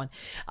Hostin, that one,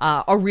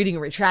 are reading a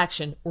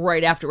retraction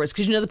right afterwards.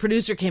 Because, the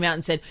producer came out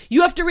and said,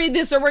 you have to read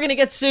this or we're going to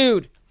get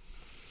sued.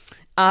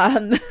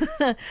 A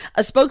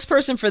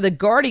spokesperson for The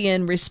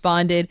Guardian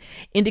responded,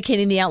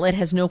 indicating the outlet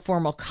has no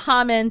formal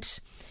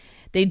comment.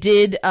 They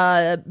did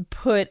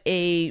put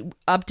a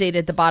update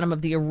at the bottom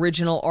of the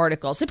original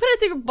article. So they put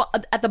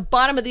it at the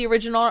bottom of the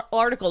original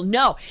article.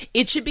 No,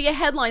 it should be a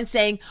headline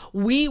saying,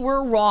 we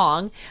were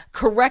wrong.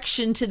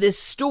 Correction to this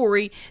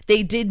story.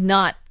 They did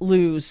not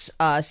lose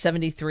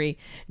 $73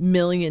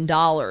 million.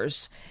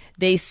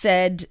 They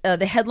said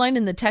the headline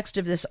and the text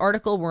of this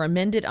article were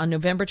amended on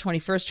November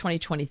 21st,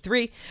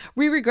 2023.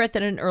 We regret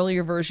that an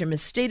earlier version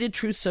misstated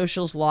Truth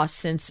Social's loss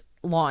since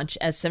launch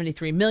as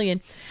 $73 million,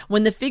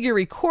 when the figure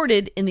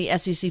recorded in the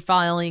SEC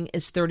filing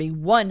is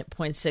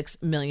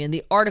 $31.6 million.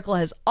 The article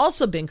has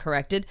also been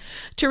corrected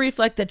to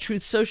reflect that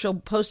Truth Social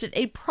posted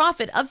a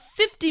profit of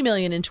 $50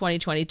 million in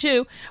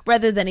 2022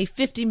 rather than a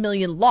 $50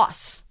 million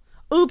loss.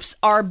 Oops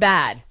are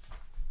bad.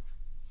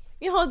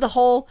 The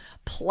whole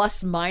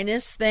plus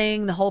minus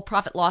thing, the whole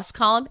profit loss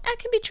column, that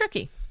can be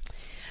tricky.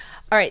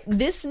 All right,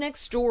 this next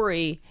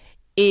story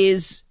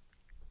is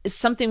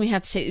something we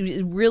have to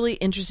say, really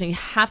interesting, you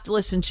have to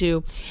listen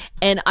to.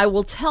 And I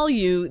will tell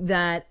you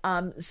that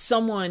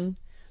someone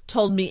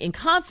told me in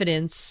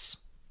confidence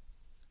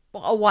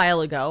a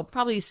while ago,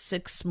 probably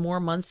 6 more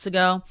months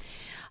ago,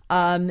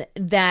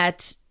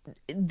 that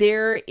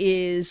there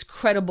is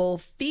credible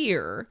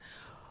fear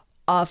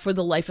for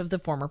the life of the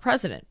former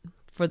president,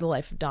 for the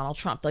life of Donald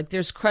Trump. Like,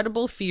 there's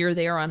credible fear.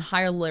 They are on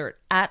high alert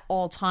at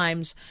all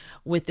times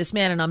with this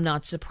man, and I'm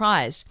not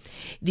surprised.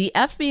 The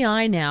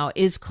FBI now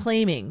is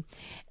claiming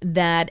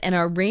that an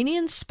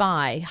Iranian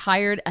spy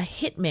hired a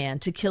hitman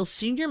to kill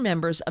senior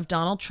members of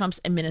Donald Trump's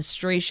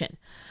administration.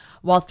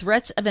 while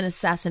threats of an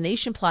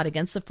assassination plot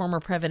against the former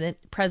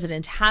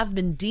president have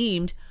been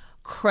deemed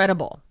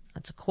credible.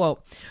 That's a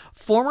quote.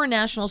 Former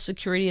National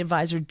Security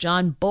Advisor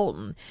John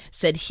Bolton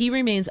said he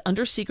remains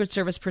under Secret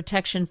Service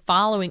protection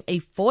following a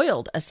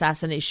foiled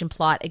assassination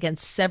plot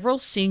against several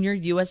senior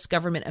U.S.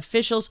 government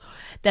officials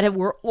that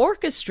were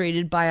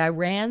orchestrated by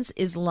Iran's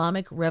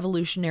Islamic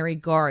Revolutionary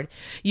Guard.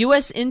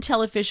 U.S.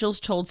 intel officials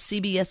told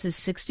CBS's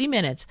 60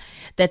 Minutes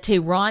that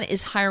Tehran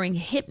is hiring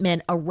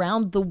hitmen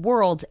around the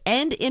world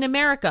and in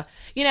America.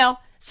 You know,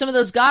 some of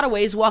those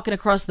gotaways walking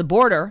across the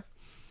border,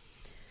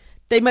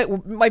 they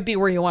might be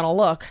where you want to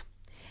look.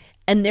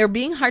 And they're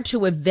being hired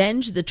to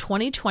avenge the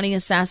 2020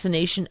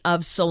 assassination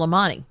of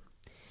Soleimani,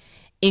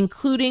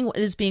 including what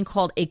is being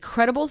called a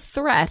credible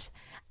threat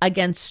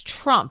against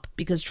Trump,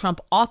 because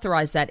Trump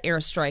authorized that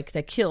airstrike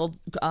that killed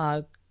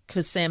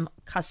Qasem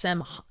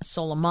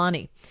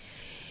Soleimani.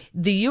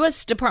 The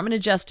U.S. Department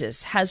of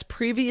Justice has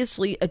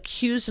previously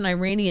accused an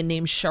Iranian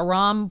named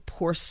Shahram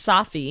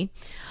Poursafi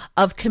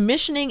of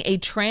commissioning a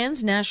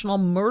transnational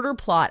murder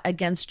plot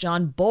against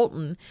John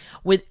Bolton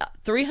with a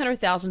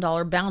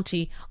 $300,000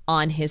 bounty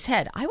on his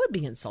head. I would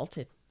be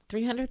insulted.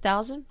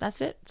 $300,000?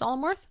 That's it? That's all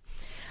I'm worth?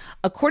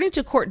 According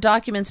to court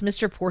documents,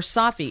 Mr.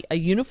 Poursafi, a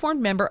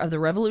uniformed member of the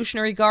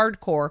Revolutionary Guard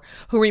Corps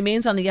who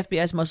remains on the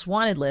FBI's most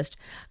wanted list,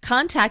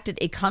 contacted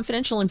a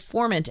confidential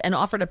informant and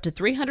offered up to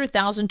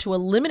 $300,000 to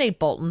eliminate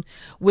Bolton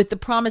with the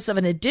promise of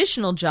an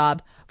additional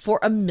job for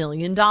 $1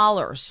 million.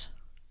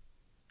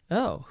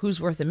 Oh,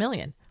 who's worth $1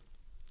 million?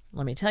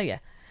 Let me tell you.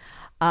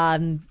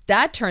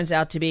 That turns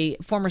out to be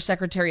former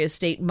Secretary of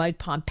State Mike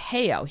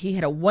Pompeo. He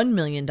had a $1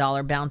 million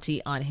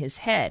bounty on his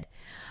head.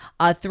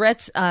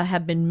 Threats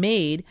have been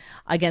made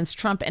against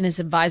Trump and his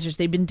advisors.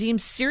 They've been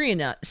deemed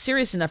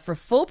serious enough for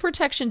full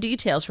protection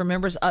details for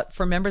members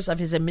of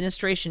his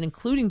administration,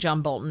 including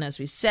John Bolton, as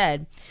we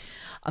said,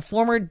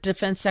 former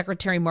Defense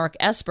Secretary Mark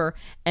Esper,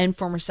 and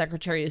former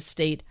Secretary of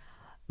State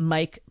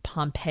Mike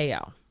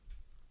Pompeo.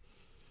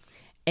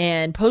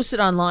 And posted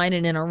online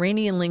in an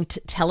Iranian-linked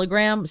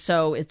telegram,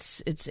 so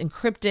it's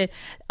encrypted.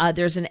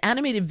 There's an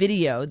animated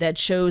video that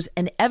shows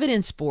an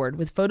evidence board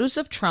with photos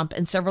of Trump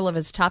and several of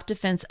his top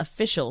defense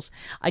officials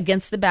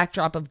against the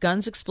backdrop of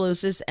guns,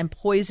 explosives, and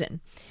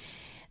poison.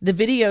 The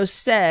video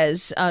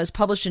says, was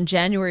published in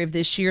January of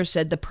this year,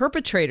 said the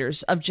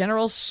perpetrators of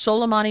General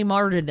Soleimani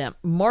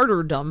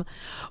martyrdom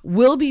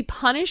will be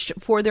punished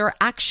for their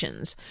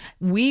actions.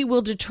 We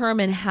will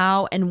determine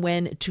how and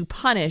when to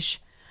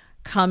punish,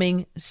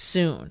 coming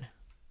soon.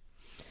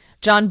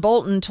 John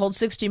Bolton told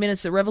 60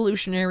 Minutes the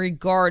Revolutionary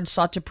Guard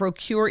sought to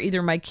procure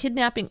either my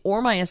kidnapping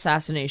or my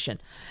assassination,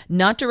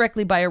 not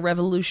directly by a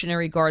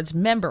Revolutionary Guard's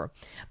member,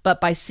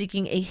 but by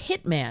seeking a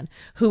hitman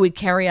who would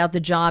carry out the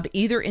job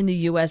either in the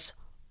U.S.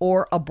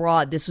 or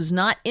abroad. This was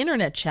not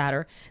internet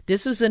chatter.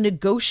 This was a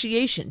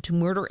negotiation to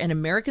murder an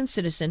American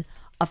citizen,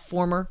 a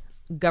former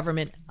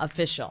government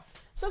official.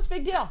 So it's a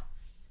big deal.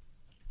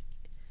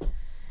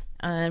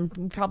 And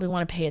we probably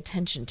want to pay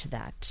attention to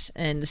that,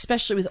 and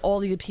especially with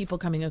all the people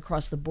coming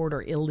across the border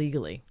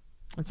illegally.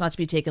 It's not to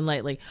be taken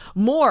lightly.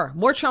 More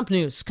Trump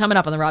news coming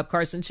up on the Rob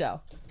Carson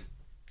Show.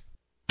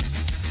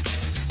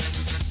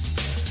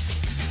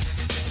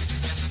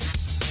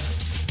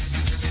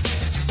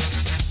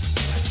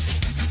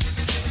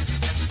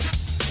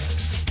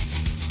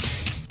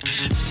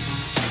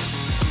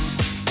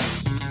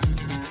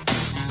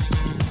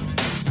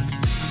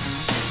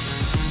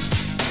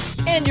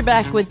 And you're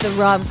back with the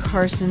Rob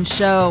Carson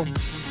Show.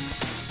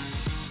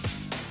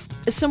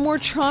 Some more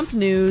Trump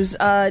news.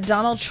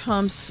 Donald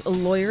Trump's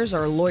lawyers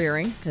are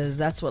lawyering, because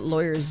that's what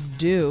lawyers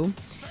do.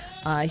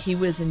 He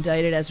was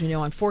indicted, as we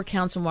know, on 4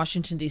 counts in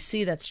Washington,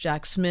 D.C. That's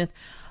Jack Smith,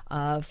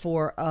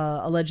 for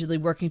allegedly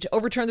working to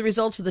overturn the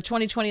results of the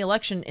 2020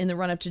 election in the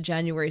run-up to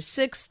January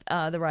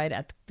 6th, the riot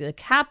at the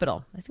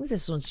Capitol. I think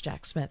this one's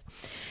Jack Smith.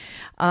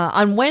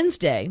 On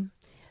Wednesday,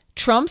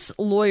 Trump's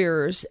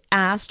lawyers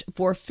asked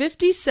for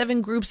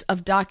 57 groups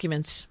of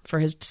documents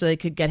so they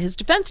could get his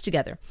defense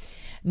together.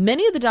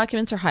 Many of the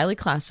documents are highly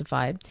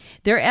classified.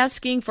 They're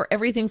asking for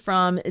everything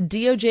from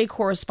DOJ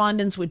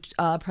correspondence with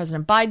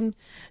President Biden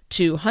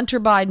to Hunter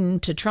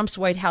Biden to Trump's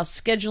White House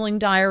scheduling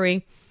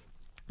diary.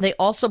 They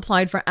also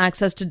applied for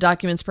access to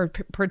documents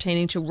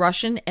pertaining to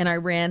Russian and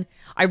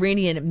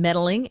Iranian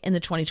meddling in the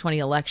 2020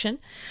 election.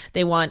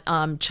 They want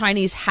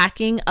Chinese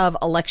hacking of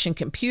election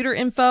computer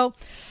info,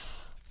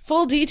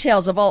 full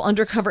details of all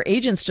undercover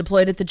agents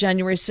deployed at the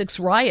January 6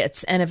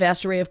 riots, and a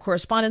vast array of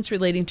correspondence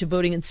relating to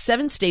voting in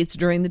 7 states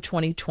during the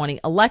 2020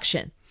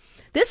 election.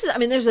 There's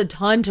a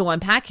ton to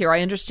unpack here.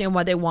 I understand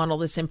why they want all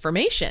this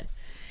information.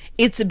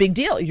 It's a big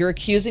deal. You're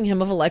accusing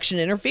him of election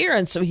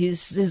interference. So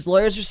his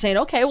lawyers are saying,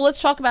 okay, well,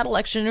 let's talk about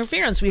election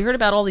interference. We heard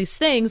about all these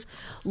things.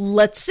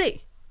 Let's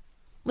see.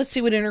 Let's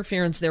see what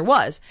interference there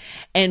was.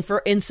 And for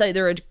incite,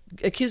 they're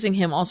accusing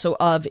him also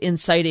of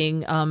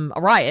inciting a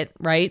riot,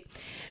 right?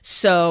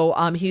 So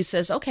he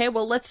says, okay,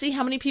 well, let's see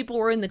how many people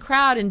were in the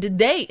crowd and did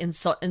they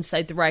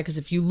incite the riot? Because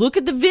if you look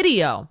at the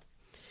video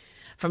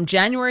from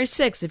January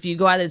 6th, if you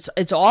go out,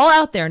 it's all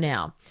out there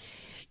now.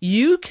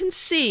 You can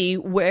see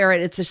where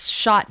it's a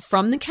shot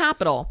from the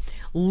Capitol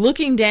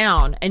looking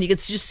down, and you can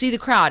just see the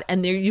crowd,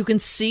 and there you can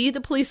see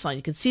the police line,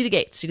 you can see the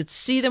gates, you can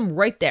see them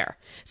right there.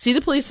 See the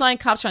police line,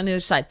 cops are on the other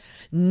side.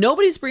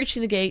 Nobody's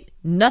breaching the gate,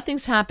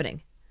 nothing's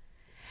happening.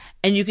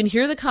 And you can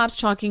hear the cops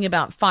talking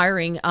about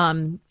firing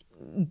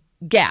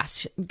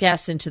gas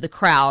into the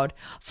crowd,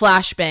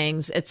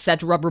 flashbangs,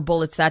 etc., rubber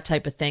bullets, that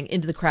type of thing,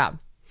 into the crowd.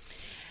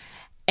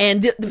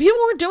 And the people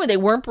weren't doing it. They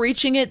weren't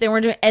breaching it. They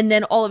weren't doing it. And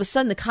then all of a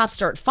sudden, the cops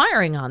start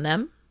firing on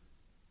them.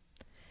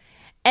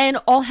 And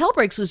all hell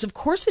breaks loose. Of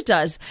course it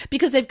does,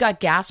 because they've got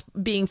gas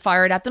being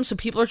fired at them. So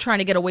people are trying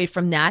to get away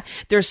from that.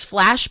 There's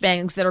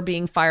flashbangs that are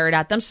being fired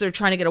at them. So they're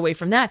trying to get away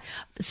from that.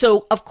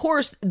 So, of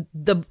course,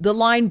 the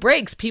line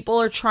breaks.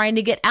 People are trying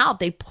to get out.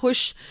 They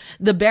push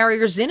the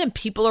barriers in, and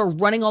people are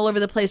running all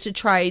over the place to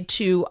try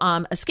to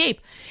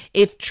escape.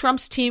 If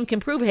Trump's team can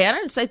prove, hey, I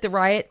didn't incite the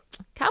riot,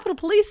 Capitol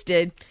Police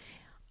did,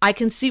 I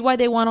can see why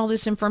they want all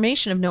this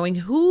information of knowing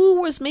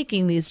who was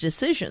making these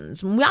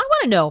decisions. I want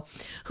to know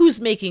who's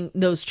making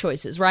those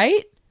choices,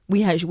 right?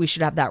 We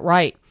should have that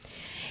right.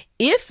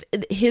 If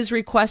his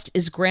request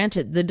is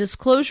granted, the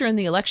disclosure in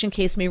the election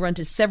case may run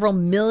to several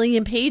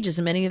million pages,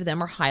 and many of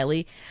them are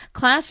highly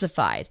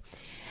classified.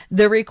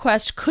 The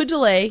request could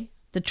delay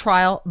the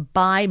trial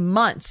by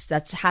months.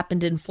 That's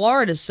happened in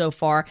Florida so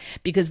far,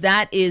 because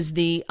that is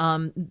the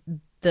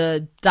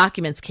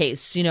documents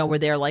case, where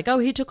they're like, oh,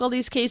 he took all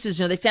these cases.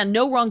 They found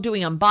no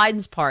wrongdoing on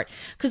Biden's part,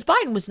 because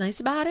Biden was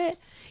nice about it.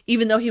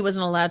 Even though he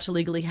wasn't allowed to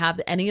legally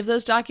have any of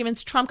those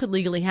documents, Trump could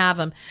legally have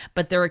them,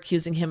 but they're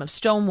accusing him of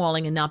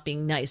stonewalling and not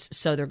being nice,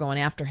 so they're going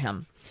after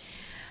him.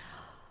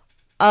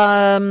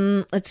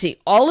 Let's see.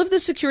 All of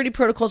the security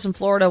protocols in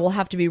Florida will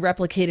have to be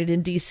replicated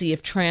in D.C.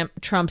 if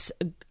Trump's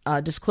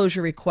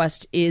disclosure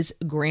request is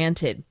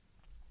granted.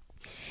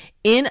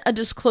 In a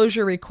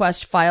disclosure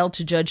request filed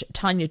to Judge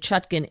Tanya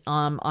Chutkan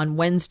on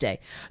Wednesday,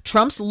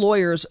 Trump's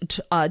lawyers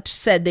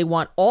said they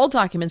want all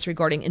documents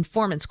regarding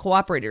informants,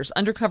 cooperators,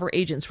 undercover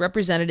agents,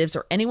 representatives,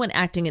 or anyone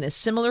acting in a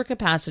similar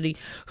capacity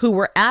who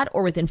were at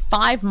or within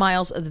 5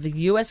 miles of the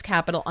U.S.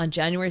 Capitol on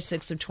January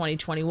 6th of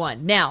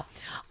 2021. Now,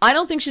 I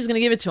don't think she's going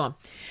to give it to him.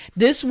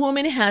 This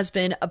woman has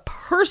been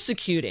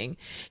persecuting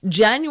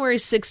January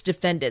 6th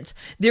defendants.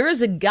 There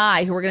is a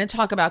guy who we're going to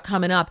talk about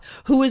coming up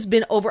who has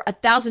been over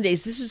 1,000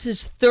 days. This is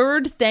his third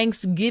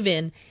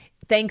Thanksgiving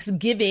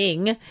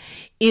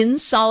in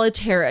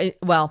solitary,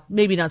 well,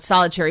 maybe not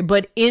solitary,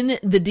 but in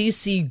the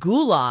DC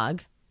gulag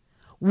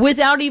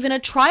without even a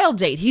trial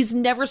date. He's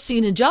never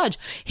seen a judge.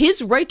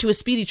 His right to a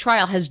speedy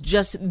trial has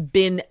just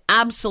been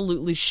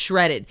absolutely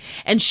shredded.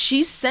 And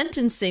she's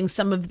sentencing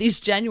some of these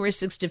January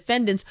 6th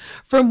defendants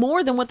for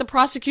more than what the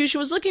prosecution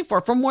was looking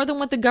for more than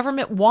what the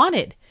government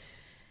wanted.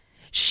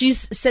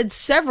 She's said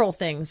several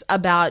things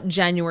about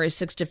January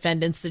 6th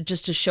defendants that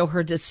just to show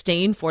her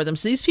disdain for them.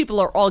 So these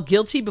people are all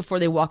guilty before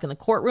they walk in the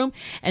courtroom,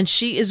 and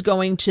she is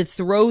going to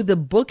throw the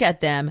book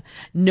at them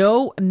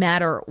no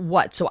matter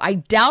what. So I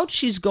doubt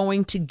she's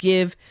going to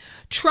give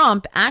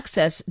Trump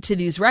access to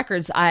these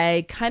records.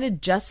 I kind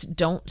of just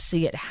don't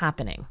see it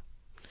happening.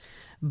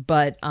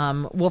 But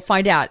we'll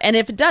find out. And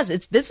if it does,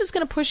 this is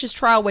going to push his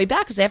trial way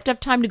back because they have to have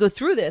time to go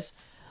through this.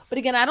 But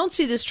again, I don't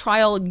see this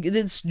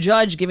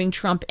judge giving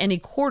Trump any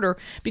quarter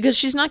because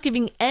she's not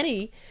giving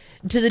any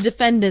to the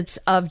defendants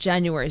of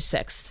January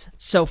 6th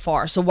so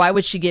far. So why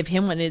would she give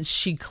him when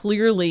she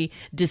clearly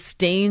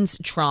disdains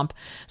Trump?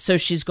 So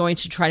she's going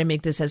to try to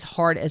make this as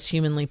hard as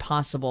humanly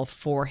possible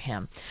for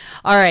him.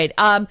 All right.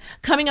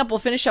 Coming up, we'll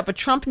finish up with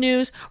Trump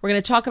news. We're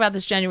going to talk about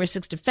this January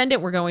 6th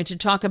defendant. We're going to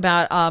talk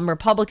about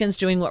Republicans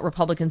doing what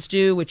Republicans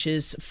do, which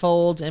is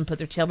fold and put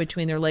their tail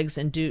between their legs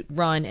and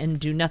run and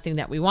do nothing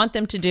that we want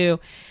them to do.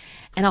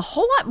 And a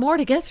whole lot more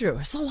to get through.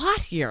 It's a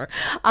lot here.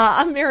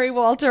 I'm Mary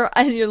Walter,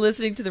 and you're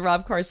listening to The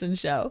Rob Carson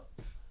Show.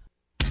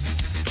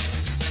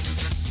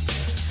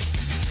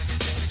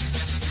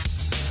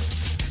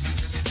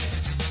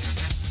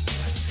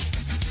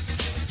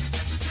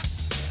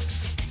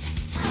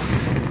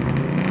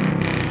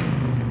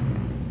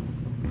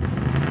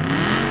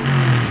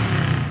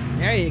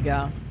 There you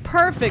go.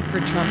 Perfect for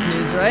Trump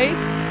news,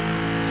 right?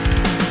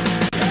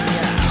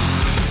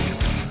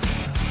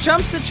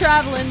 Trump's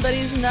a-traveling, but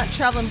he's not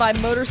traveling by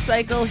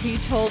motorcycle. He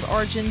told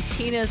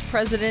Argentina's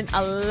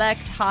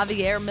president-elect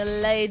Javier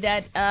Milei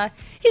that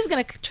he's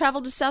going to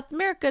travel to South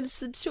America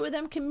so the two of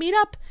them can meet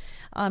up.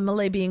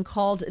 Milei being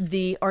called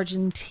the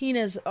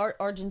Argentinian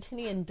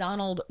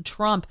Donald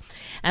Trump.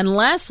 And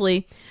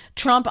lastly,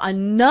 Trump,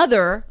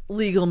 another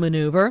legal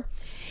maneuver.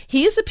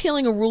 He is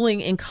appealing a ruling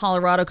in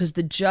Colorado because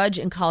the judge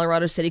in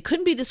Colorado said he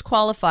couldn't be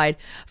disqualified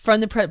from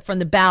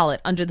the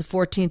ballot under the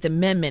 14th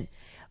Amendment.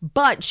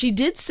 But she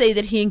did say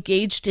that he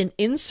engaged in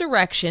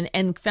insurrection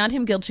and found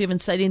him guilty of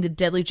inciting the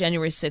deadly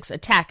January 6th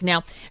attack.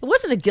 Now, it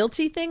wasn't a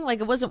guilty thing. Like,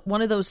 it wasn't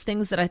one of those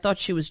things that I thought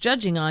she was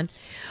judging on.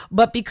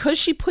 But because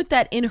she put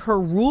that in her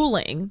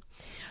ruling,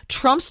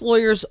 Trump's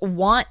lawyers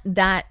want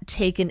that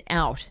taken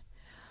out.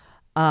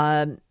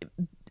 The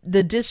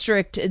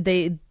district,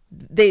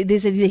 They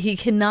said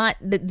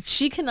that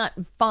she cannot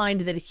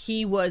find that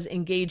he was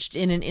engaged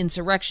in an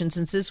insurrection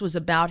since this was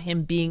about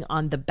him being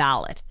on the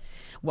ballot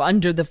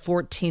under the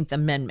 14th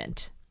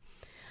Amendment.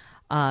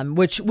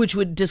 Which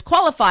would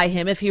disqualify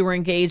him if he were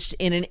engaged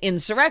in an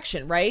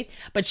insurrection, right?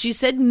 But she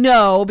said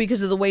no,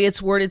 because of the way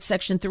it's worded,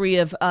 Section 3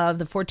 of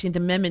the 14th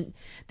Amendment.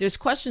 There's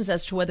questions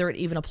as to whether it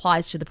even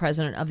applies to the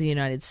President of the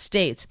United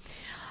States.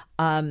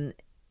 And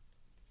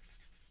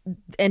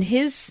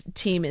his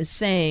team is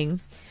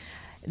saying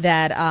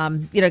that,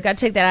 got to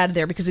take that out of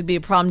there because it'd be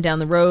a problem down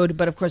the road.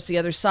 But, of course, the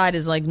other side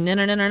is like,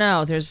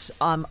 no. There's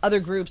other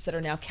groups that are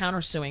now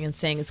countersuing and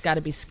saying it's got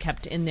to be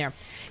kept in there.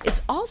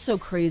 It's also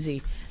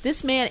crazy.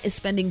 This man is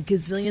spending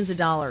gazillions of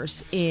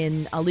dollars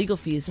in legal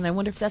fees, and I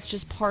wonder if that's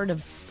just part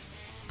of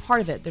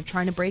it. They're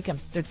trying to break him.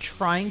 They're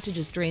trying to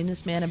just drain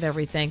this man of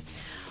everything.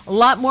 A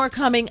lot more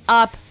coming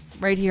up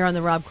right here on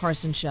the Rob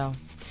Carson Show.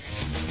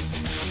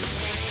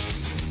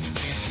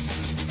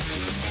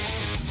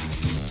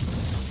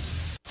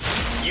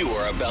 You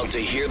are about to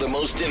hear the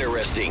most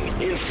interesting,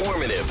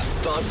 informative,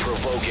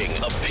 thought-provoking,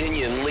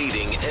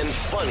 opinion-leading, and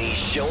funny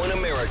show in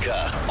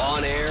America.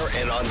 On air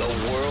and on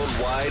the World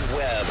Wide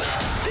Web.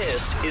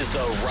 This is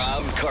the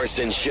Rob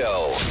Carson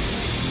Show.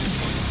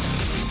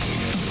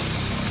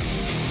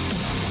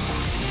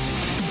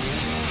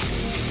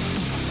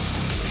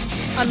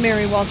 I'm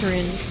Mary Walter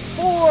in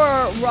for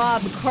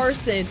Rob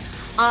Carson.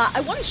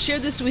 I want to share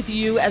this with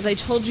you. As I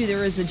told you,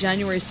 there is a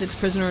January 6th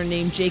prisoner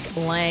named Jake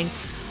Lang,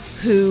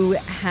 who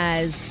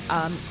has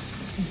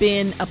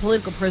been a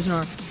political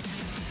prisoner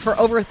for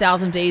over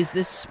 1,000 days.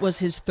 This was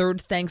his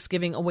third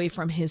Thanksgiving away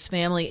from his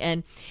family,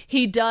 and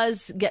he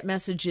does get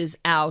messages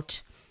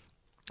out,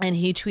 and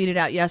he tweeted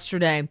out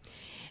yesterday,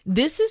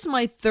 "This is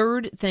my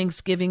third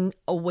Thanksgiving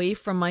away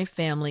from my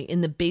family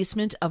in the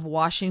basement of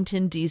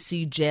Washington,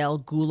 D.C. jail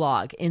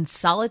gulag in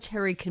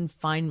solitary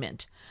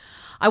confinement.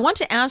 I want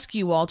to ask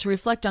you all to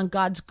reflect on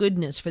God's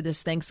goodness for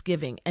this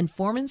Thanksgiving and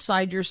form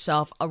inside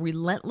yourself a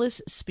relentless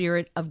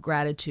spirit of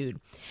gratitude.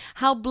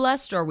 How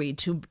blessed are we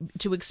to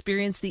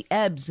experience the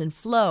ebbs and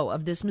flow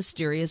of this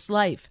mysterious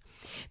life.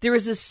 There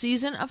is a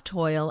season of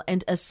toil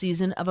and a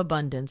season of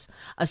abundance,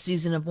 a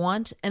season of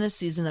want and a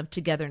season of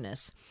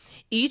togetherness.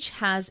 Each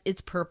has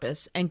its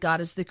purpose, and God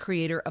is the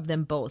creator of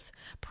them both.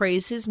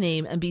 Praise his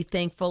name and be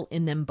thankful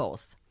in them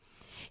both.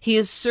 He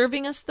is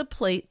serving us the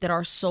plate that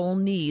our soul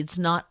needs,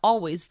 not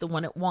always the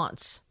one it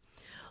wants.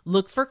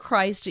 Look for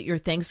Christ at your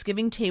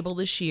Thanksgiving table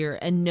this year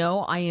and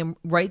know I am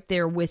right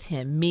there with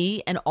him,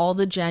 me and all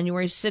the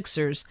January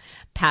Sixers.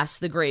 Pass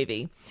the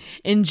gravy.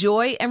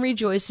 Enjoy and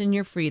rejoice in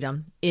your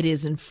freedom. It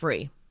isn't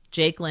free."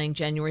 Jake Lang,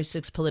 January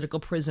 6th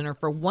political prisoner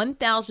for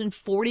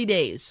 1,040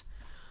 days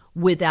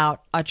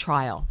without a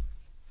trial.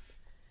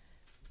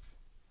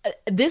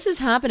 This is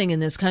happening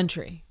in this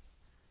country.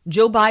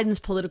 Joe Biden's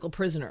political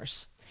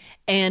prisoners.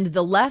 And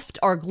the left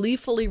are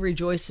gleefully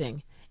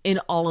rejoicing in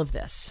all of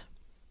this.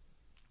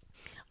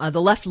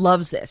 The left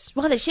loves this.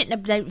 Well, they shouldn't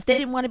have. If they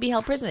didn't want to be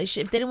held prisoner, if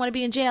they didn't want to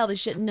be in jail, they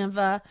shouldn't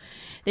have.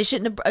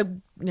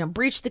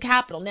 Breached the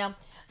Capitol. Now,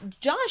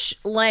 Josh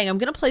Lang, I'm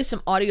going to play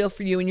some audio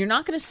for you, and you're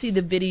not going to see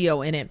the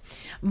video in it.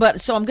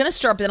 But so I'm going to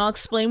start, but then I'll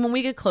explain when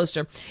we get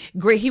closer.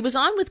 He was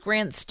on with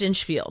Grant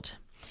Stinchfield,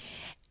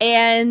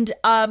 and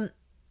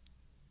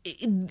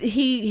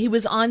he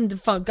was on the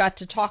phone. Got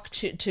to talk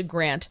to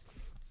Grant.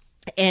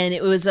 And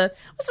it was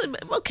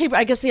okay,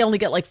 I guess they only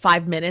get like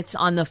 5 minutes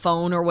on the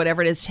phone or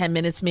whatever it is, 10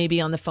 minutes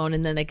maybe on the phone,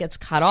 and then it gets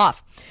cut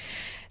off.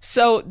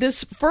 So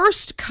this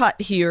first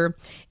cut here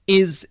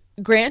is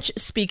Grant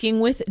speaking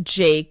with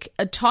Jake,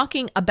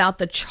 talking about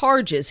the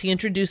charges. He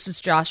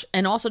introduces Josh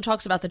and also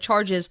talks about the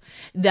charges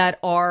that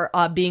are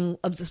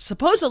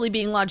supposedly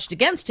being lodged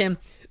against him,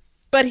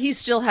 but he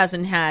still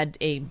hasn't had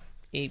a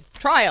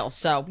trial.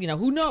 So,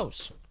 who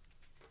knows?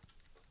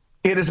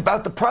 It is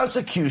about the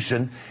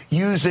prosecution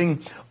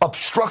using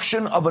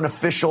obstruction of an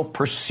official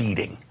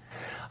proceeding.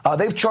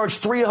 They've charged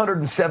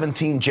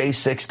 317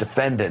 J6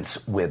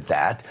 defendants with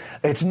that.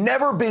 It's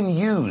never been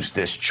used,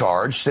 this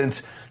charge,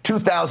 since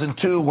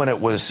 2002 when it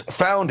was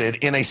founded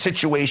in a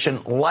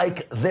situation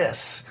like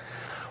this.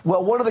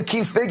 Well, one of the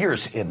key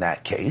figures in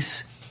that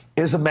case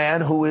is a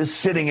man who is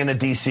sitting in a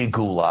D.C.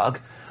 gulag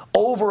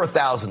over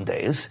 1,000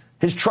 days.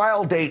 His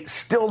trial date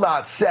still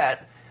not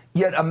set.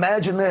 Yet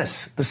imagine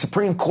this, the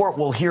Supreme Court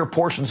will hear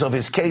portions of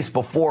his case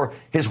before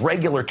his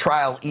regular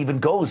trial even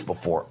goes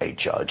before a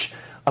judge.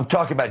 I'm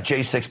talking about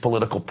J6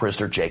 political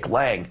prisoner Jake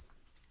Lang.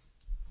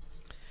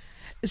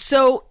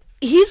 So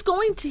he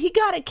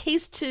got a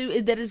case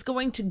that is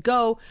going to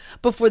go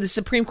before the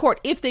Supreme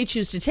Court if they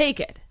choose to take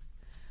it.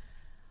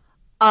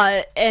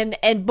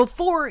 And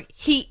before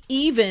he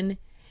even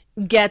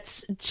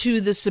gets to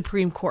the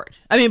Supreme Court.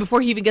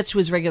 Before he even gets to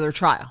his regular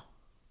trial.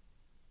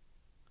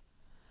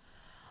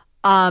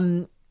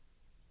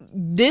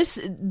 This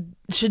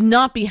should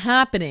not be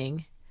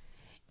happening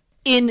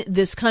in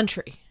this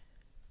country.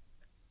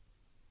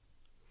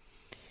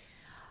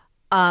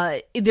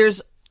 That's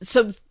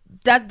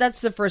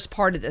the first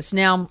part of this.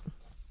 Now,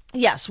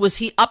 yes, was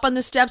he up on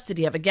the steps? Did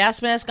he have a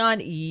gas mask on?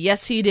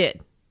 Yes, he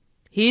did.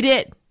 He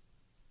did.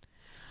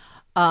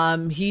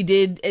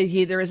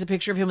 There is a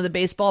picture of him with a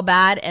baseball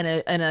bat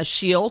and a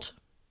shield.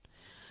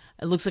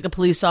 It looks like a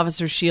police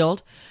officer's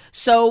shield.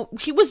 So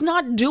he was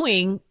not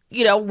doing,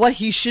 what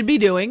he should be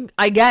doing.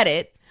 I get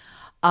it.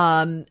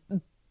 But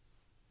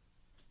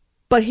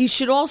he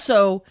should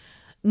also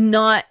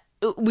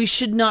we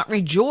should not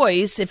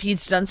rejoice if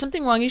he's done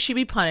something wrong. He should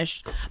be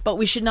punished, but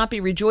we should not be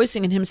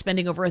rejoicing in him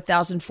spending over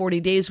 1,040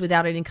 days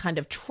without any kind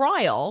of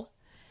trial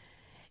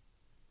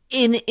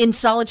in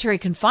solitary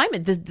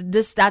confinement.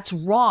 That's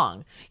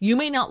wrong. You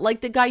may not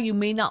like the guy. You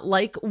may not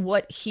like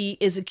what he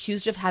is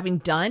accused of having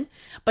done,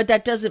 but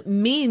that doesn't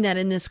mean that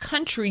in this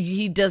country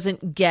he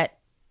doesn't get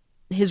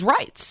his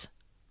rights.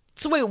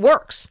 It's the way it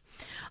works.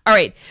 All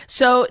right.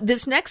 So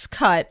this next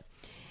cut,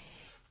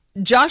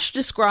 Jake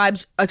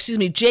describes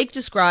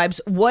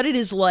what it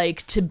is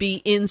like to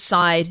be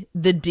inside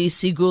the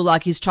DC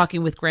gulag. He's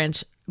talking with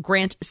Grant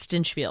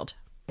Stinchfield.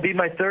 It'll be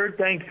my third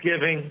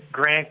Thanksgiving,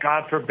 Grant,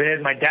 God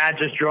forbid. My dad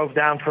just drove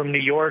down from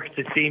New York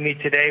to see me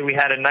today. We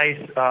had a nice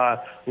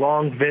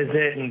long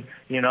visit, and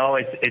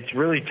it's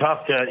really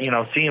tough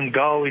to see him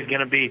go. He's going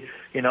to be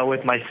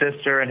with my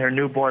sister and her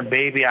newborn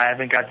baby. I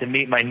haven't got to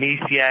meet my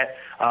niece yet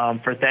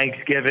for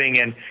Thanksgiving,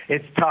 and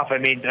it's tough. I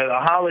mean, the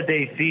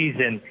holiday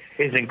season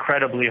is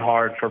incredibly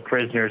hard for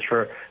prisoners,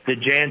 for the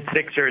Jan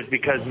 6ers,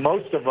 because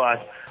most of us,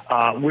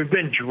 we've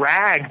been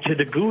dragged to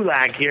the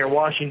gulag here in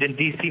Washington,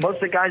 D.C. Most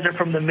of the guys are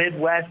from the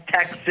Midwest,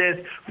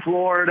 Texas,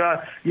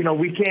 Florida.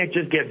 We can't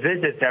just get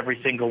visits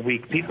every single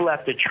week. People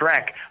have to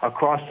trek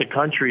across the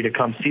country to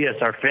come see us,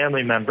 our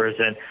family members.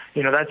 And,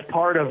 that's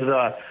part of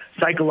the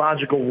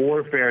psychological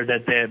warfare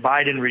that the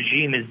Biden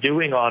regime is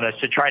doing on us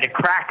to try to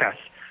crack us,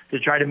 to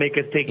try to make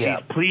us take these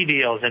plea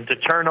deals and to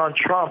turn on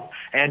Trump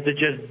and to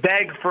just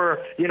beg for,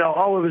 it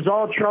was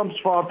all Trump's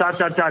fault, ...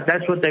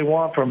 That's what they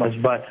want from us.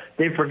 But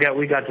they forget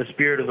we got the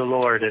Spirit of the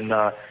Lord,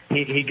 and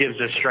he gives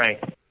us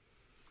strength.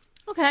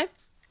 Okay.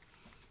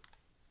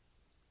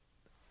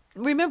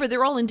 Remember,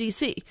 they're all in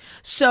D.C.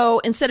 So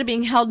instead of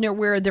being held near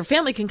where their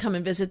family can come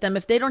and visit them,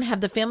 if they don't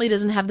have the family,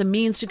 doesn't have the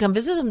means to come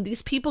visit them,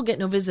 these people get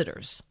no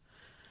visitors.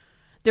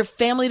 Their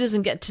family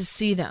doesn't get to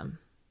see them.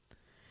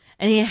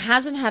 And he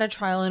hasn't had a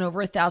trial in over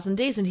 1,000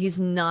 days, and he's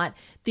not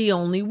the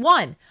only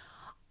one.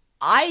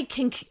 I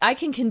can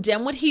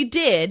condemn what he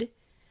did,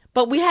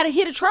 but he had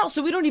a trial,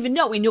 so we don't even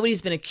know. We know what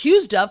he's been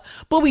accused of,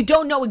 but we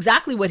don't know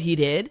exactly what he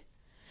did.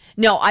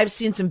 No, I've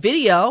seen some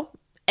video,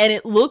 and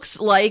it looks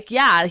like,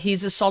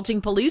 he's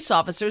assaulting police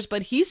officers,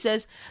 but he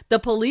says the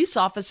police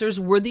officers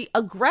were the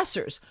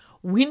aggressors.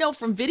 We know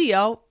from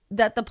video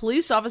that the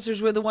police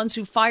officers were the ones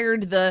who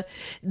fired the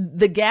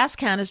gas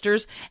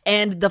canisters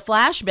and the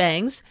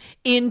flashbangs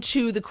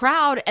into the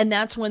crowd, and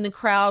that's when the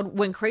crowd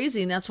went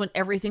crazy, and that's when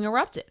everything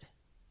erupted.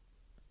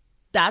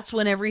 That's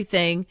when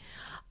everything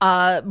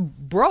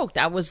broke.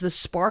 That was the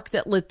spark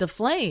that lit the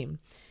flame.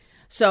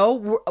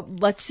 So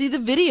let's see the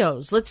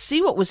videos. Let's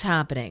see what was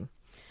happening.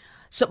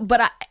 So,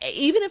 but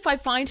even if I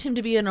find him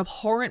to be an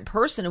abhorrent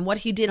person and what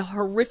he did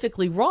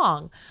horrifically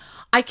wrong,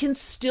 I can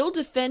still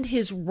defend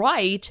his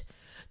right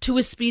to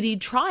a speedy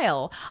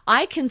trial.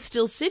 I can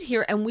still sit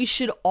here, and we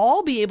should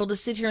all be able to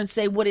sit here and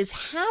say what is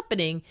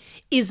happening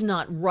is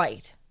not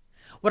right.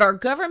 What our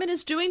government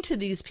is doing to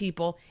these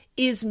people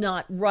is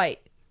not right,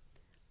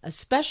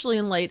 especially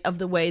in light of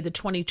the way the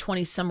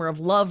 2020 Summer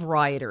of Love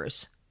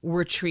rioters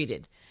were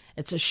treated.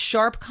 It's a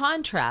sharp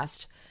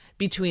contrast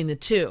between the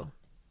two.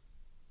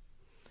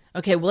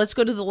 Okay, well, let's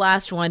go to the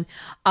last one.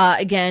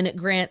 Again,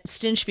 Grant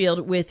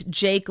Stinchfield with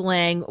Jake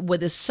Lang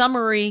with a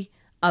summary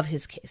of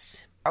his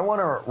case. I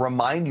want to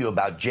remind you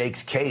about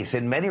Jake's case.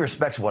 In many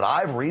respects, what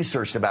I've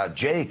researched about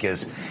Jake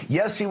is,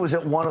 yes, he was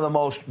at one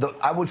of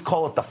I would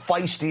call it the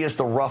feistiest,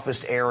 the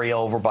roughest area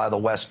over by the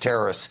West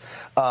Terrace.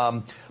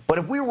 But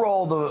if we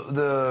roll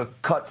the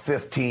cut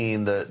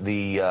 15,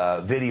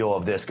 the video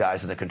of this,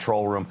 guys, in the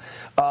control room,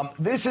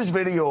 this is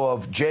video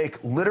of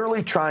Jake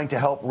literally trying to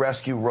help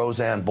rescue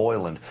Rosanne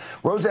Boyland.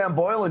 Rosanne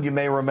Boyland, you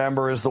may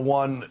remember, is the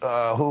one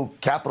who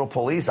Capitol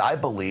Police, I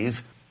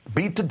believe,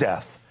 beat to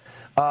death.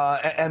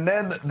 And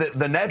then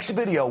the next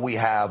video we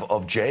have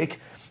of Jake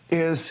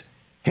is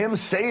him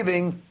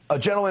saving a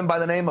gentleman by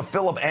the name of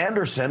Philip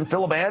Anderson.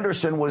 Philip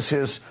Anderson was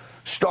his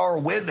star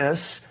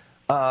witness.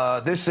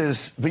 This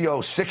is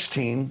VO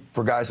 16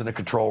 for guys in the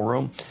control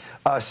room,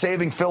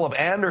 saving Philip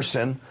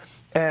Anderson.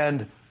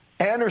 And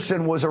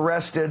Anderson was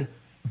arrested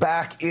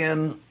back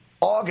in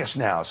August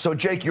now. So,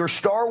 Jake, your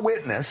star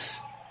witness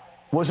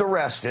was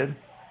arrested.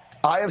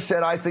 I have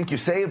said I think you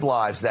saved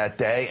lives that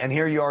day, and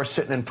here you are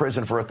sitting in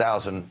prison for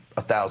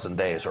 1,000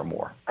 days or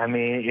more. I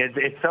mean,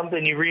 it's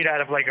something you read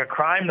out of like a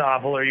crime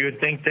novel, or you would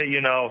think that,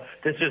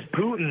 this is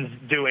Putin's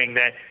doing,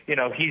 that,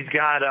 he's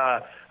got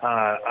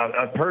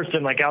a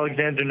person like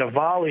Alexander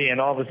Navalny,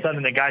 and all of a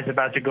sudden the guy's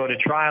about to go to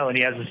trial, and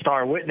he has a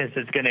star witness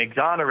that's going to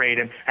exonerate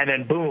him, and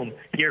then boom,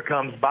 here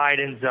comes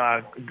Biden's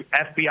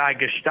FBI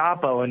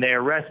Gestapo, and they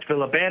arrest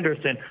Philip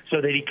Anderson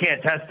so that he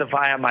can't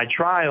testify at my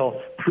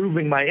trial,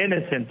 proving my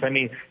innocence. I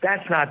mean,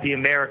 that's not the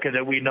America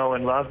that we know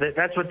and love.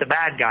 That's what the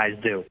bad guys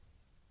do.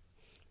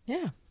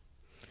 Yeah.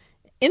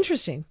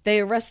 Interesting.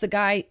 They arrest the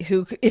guy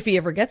who, if he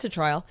ever gets a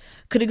trial,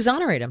 could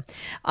exonerate him.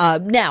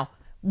 Now,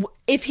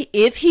 if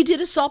he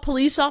did assault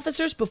police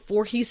officers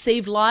before he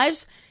saved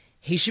lives,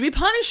 he should be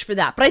punished for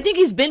that. But I think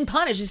he's been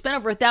punished. He spent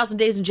over 1,000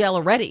 days in jail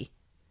already,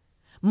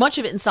 much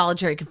of it in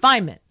solitary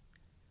confinement.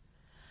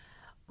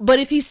 But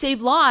if he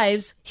saved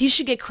lives, he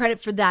should get credit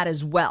for that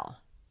as well.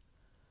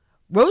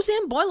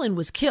 Roseanne Boylan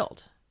was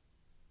killed.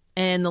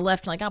 And the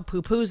left, like,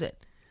 poo-poos it.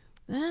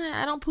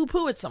 I don't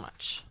poo-poo it so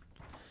much.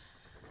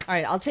 All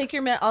right, I'll take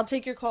your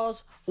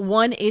calls,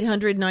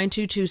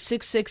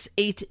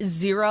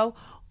 1-800-922-6680,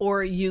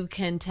 or you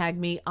can tag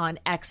me on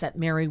X at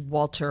Mary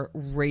Walter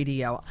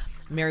Radio.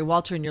 Mary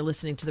Walter, and you're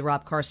listening to The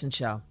Rob Carson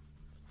Show.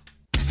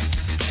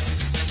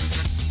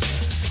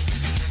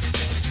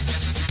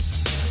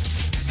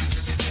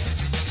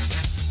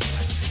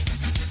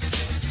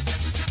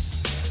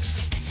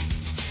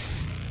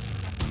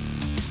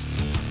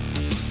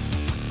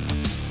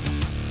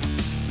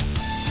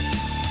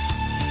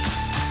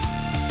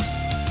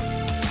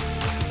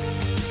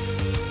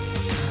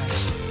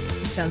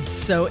 Sounds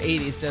so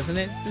 80s, doesn't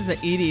it? This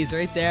is the 80s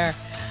right there.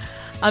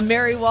 I'm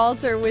Mary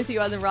Walter with you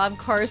on the Rob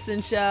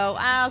Carson Show.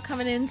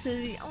 Coming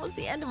into almost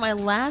the end of my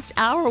last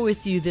hour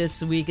with you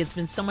this week. It's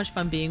been so much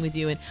fun being with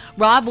you. And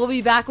Rob will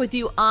be back with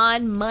you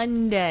on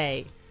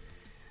Monday.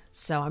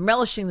 So I'm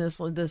relishing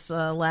this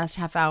last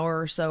half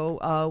hour or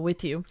so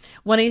with you.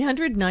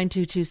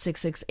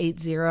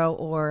 1-800-922-6680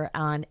 or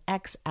on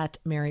X at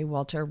Mary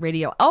Walter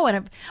Radio. Oh,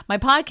 and my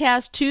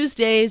podcast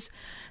Tuesdays,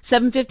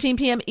 7:15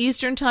 p.m.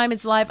 Eastern Time.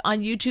 It's live on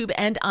YouTube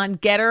and on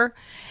Getter.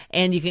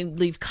 And you can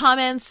leave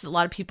comments. A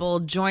lot of people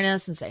join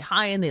us and say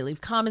hi, and they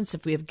leave comments.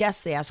 If we have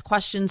guests, they ask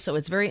questions. So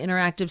it's very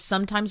interactive.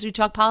 Sometimes we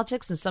talk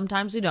politics, and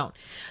sometimes we don't.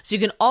 So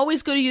you can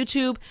always go to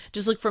YouTube.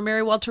 Just look for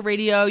Mary Walter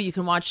Radio. You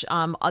can watch.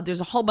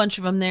 There's a whole bunch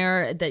of them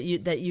there that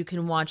you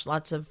can watch.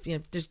 Lots of,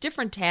 there's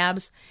different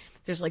tabs.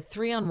 There's like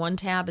 3 on one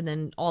tab, and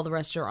then all the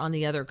rest are on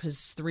the other,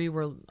 because 3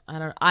 were,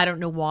 I don't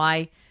know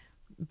why,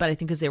 but I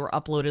think because they were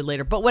uploaded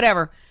later. But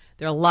whatever.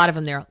 There are a lot of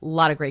them there, a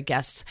lot of great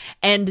guests.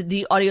 And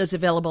the audio is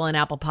available on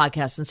Apple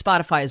Podcasts and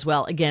Spotify as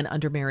well, again,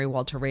 under Mary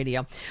Walter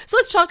Radio. So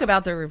let's talk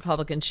about the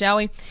Republicans, shall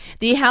we?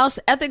 The House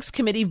Ethics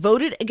Committee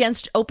voted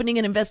against opening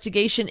an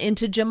investigation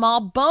into Jamal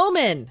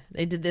Bowman.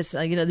 They did this,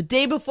 the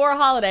day before a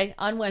holiday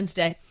on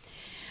Wednesday.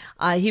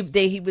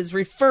 He was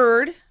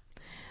referred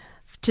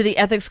to the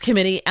Ethics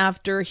Committee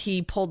after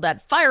he pulled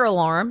that fire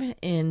alarm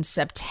in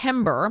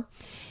September.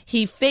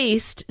 He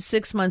faced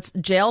 6 months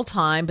jail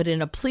time, but in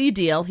a plea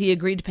deal, he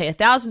agreed to pay a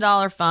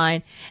 $1,000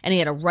 fine, and he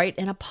had to write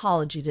an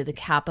apology to the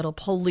Capitol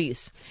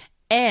Police.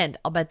 And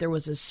I'll bet there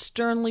was a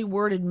sternly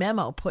worded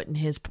memo put in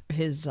his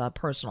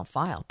personal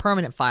file,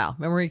 permanent file.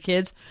 Remember,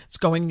 kids? It's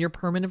going in your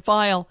permanent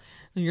file.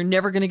 You're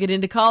never going to get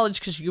into college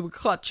because you were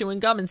caught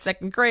chewing gum in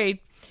 2nd grade.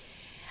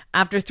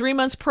 After 3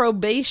 months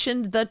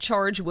probation, the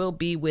charge will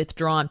be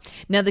withdrawn.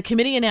 Now, the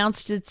committee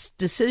announced its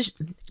decision.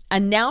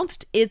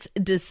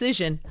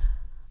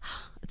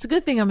 It's a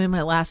good thing I'm in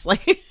my last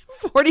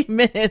 40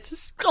 minutes.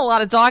 It's been a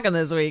lot of talking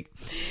this week.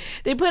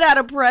 They put out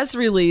a press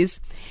release,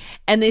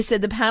 and they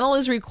said the panel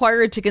is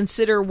required to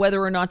consider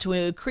whether or not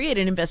to create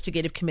an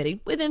investigative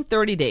committee within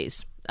 30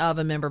 days of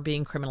a member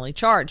being criminally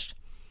charged.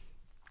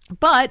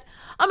 But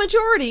a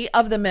majority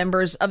of the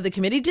members of the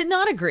committee did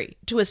not agree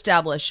to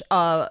establish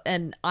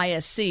an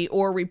ISC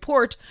or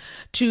report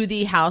to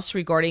the House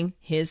regarding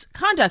his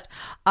conduct.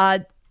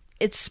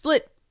 It's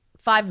split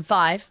 5 and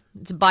 5.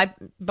 It's a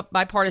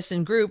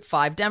bipartisan group,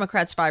 5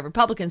 Democrats, 5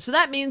 Republicans. So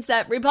that means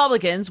that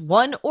Republicans,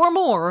 1 or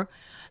more,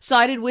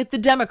 sided with the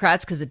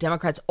Democrats, because the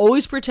Democrats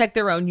always protect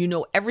their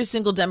own. Every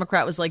single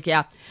Democrat was like,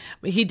 yeah,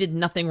 he did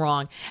nothing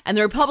wrong. And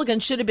the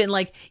Republicans should have been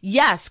like,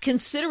 yes,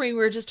 considering we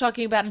were just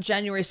talking about a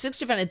January 6th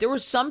defendant. There were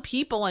some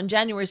people on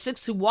January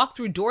 6th who walked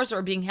through doors that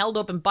were being held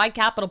open by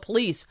Capitol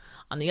Police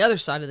on the other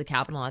side of the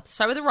Capitol, not the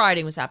side where the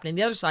rioting was happening,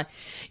 the other side.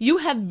 You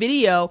have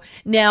video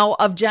now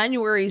of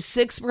January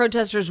 6th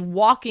protesters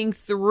walking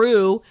through,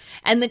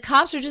 and the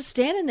cops are just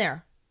standing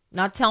there,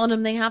 not telling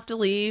them they have to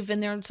leave.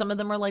 And some of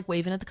them are like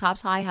waving at the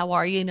cops. Hi, how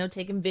are you?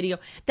 Taking video.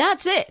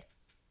 That's it.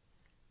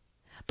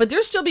 But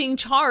they're still being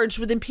charged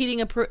with impeding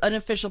an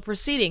official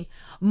proceeding,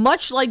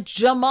 much like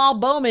Jamal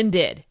Bowman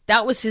did.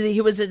 That was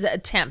his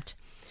attempt.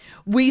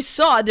 We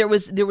saw there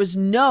was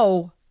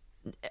no.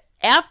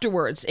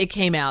 Afterwards, it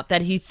came out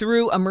that he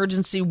threw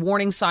emergency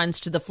warning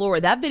signs to the floor.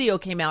 That video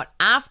came out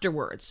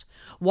afterwards.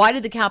 Why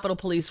did the Capitol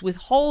Police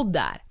withhold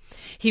that?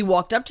 He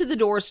walked up to the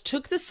doors,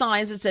 took the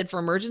signs that said for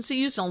emergency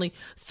use only,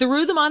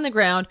 threw them on the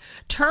ground,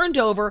 turned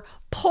over,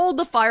 pulled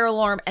the fire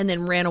alarm, and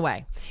then ran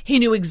away. He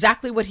knew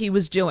exactly what he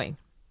was doing.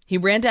 He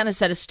ran down a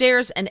set of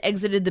stairs and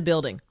exited the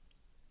building.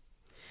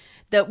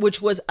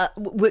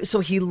 So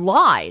he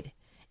lied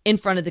in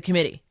front of the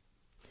committee.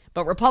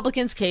 But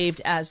Republicans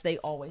caved, as they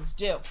always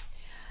do.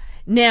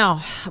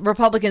 Now,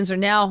 Republicans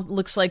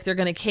looks like they're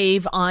going to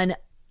cave on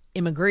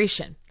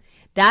immigration.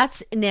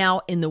 That's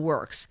now in the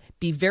works.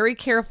 Be very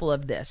careful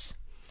of this.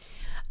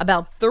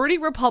 About 30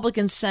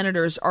 Republican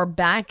senators are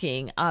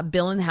backing a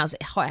bill in the House,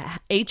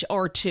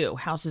 H.R. 2.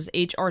 House's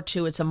H.R.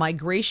 2. It's a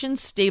migration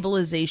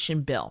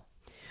stabilization bill.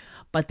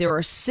 But there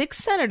are 6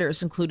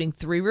 senators, including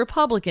 3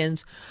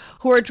 Republicans,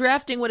 who are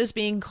drafting what is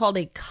being called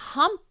a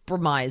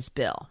compromise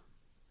bill.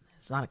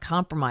 It's not a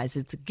compromise,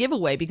 it's a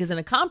giveaway, because in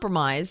a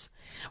compromise,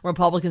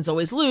 Republicans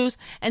always lose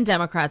and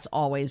Democrats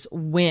always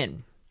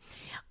win.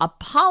 A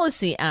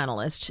policy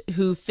analyst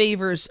who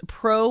favors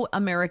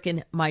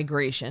pro-American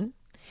migration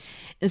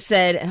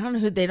said, I don't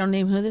know they don't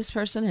name who this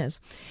person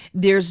is,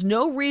 there's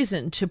no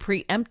reason to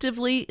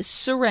preemptively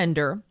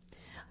surrender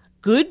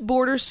good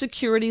border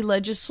security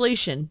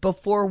legislation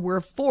before we're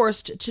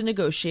forced to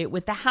negotiate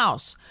with the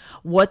House.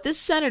 What the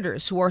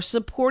senators who are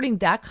supporting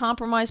that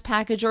compromise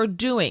package are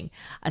doing,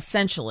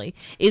 essentially,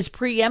 is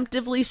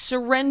preemptively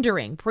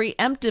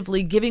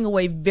giving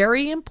away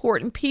very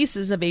important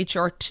pieces of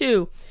H.R.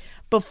 2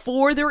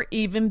 before they're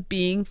even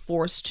being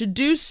forced to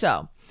do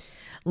so.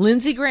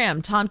 Lindsey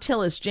Graham, Tom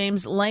Tillis,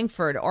 James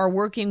Langford are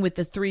working with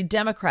the 3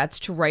 Democrats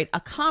to write a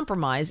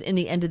compromise in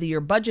the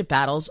end-of-the-year budget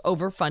battles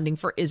over funding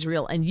for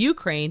Israel and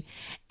Ukraine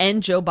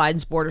and Joe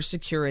Biden's border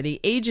security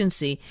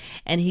agency.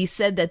 And he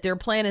said that their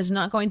plan is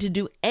not going to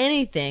do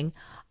anything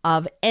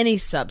of any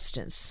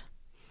substance.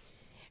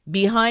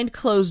 Behind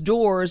closed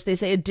doors, they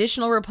say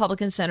additional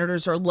Republican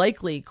senators are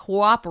likely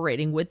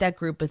cooperating with that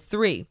group of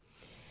 3.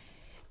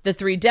 The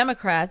 3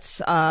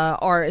 Democrats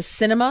are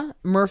Sinema,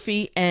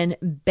 Murphy, and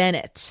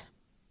Bennett.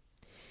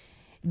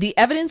 The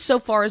evidence so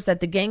far is that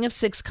the Gang of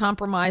 6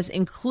 compromise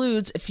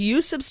includes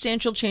few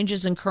substantial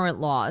changes in current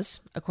laws,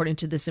 according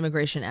to this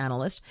immigration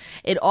analyst.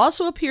 It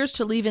also appears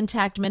to leave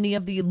intact many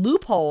of the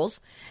loopholes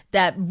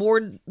that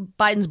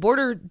Biden's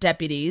border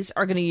deputies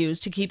are going to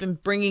use to keep him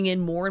bringing in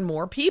more and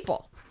more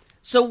people.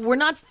 So we're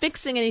not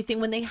fixing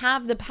anything when they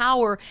have the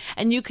power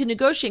and you can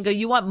negotiate and go,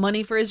 you want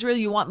money for Israel?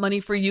 You want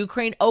money for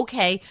Ukraine?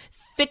 Okay,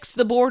 fix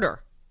the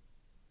border.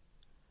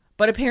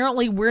 But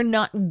apparently we're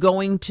not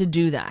going to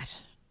do that.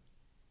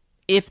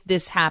 If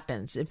this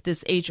happens, if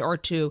this H.R.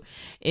 2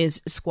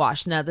 is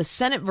squashed. Now, the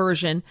Senate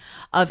version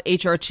of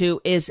H.R.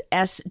 2 is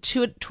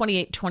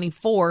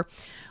S-2824,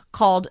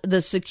 called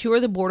the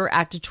Secure the Border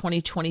Act of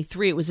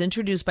 2023. It was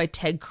introduced by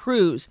Ted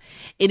Cruz.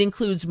 It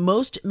includes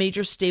most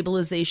major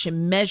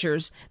stabilization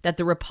measures that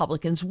the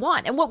Republicans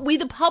want and what we,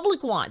 the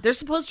public, want. They're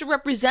supposed to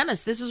represent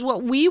us. This is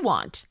what we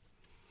want.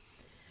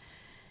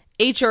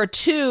 H.R.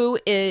 2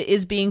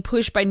 is being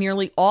pushed by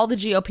nearly all the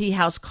GOP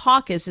House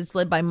caucus. It's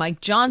led by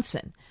Mike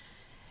Johnson.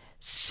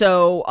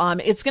 So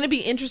it's going to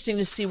be interesting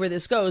to see where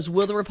this goes.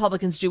 Will the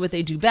Republicans do what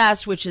they do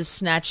best, which is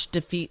snatch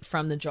defeat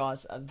from the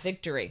jaws of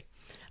victory,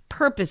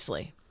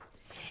 purposely?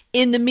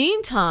 In the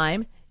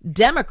meantime,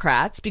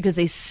 Democrats, because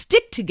they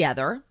stick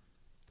together,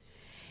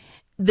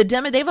 they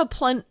have a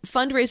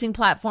fundraising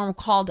platform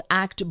called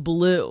Act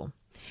Blue,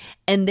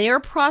 and they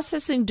are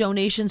processing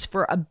donations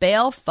for a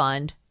bail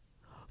fund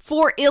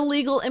for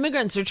illegal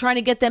immigrants. They're trying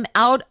to get them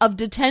out of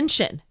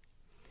detention.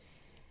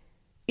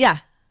 Yeah.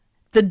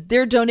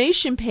 Their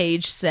donation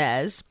page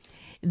says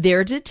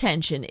their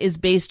detention is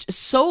based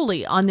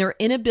solely on their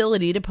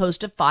inability to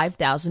post a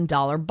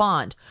 $5,000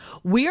 bond.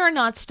 We are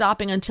not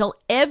stopping until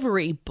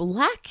every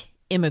black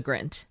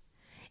immigrant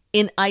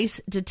in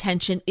ICE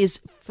detention is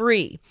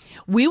free.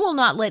 We will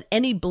not let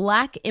any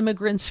black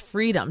immigrants'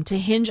 freedom to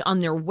hinge on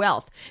their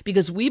wealth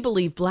because we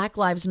believe Black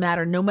Lives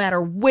Matter no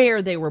matter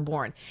where they were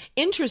born.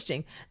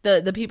 Interesting.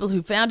 The people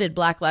who founded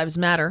Black Lives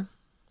Matter,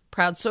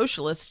 proud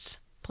socialists,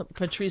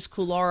 Patrice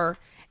Cullors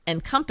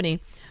and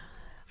company,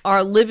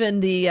 are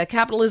living the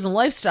capitalism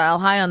lifestyle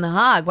high on the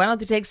hog. Why don't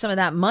they take some of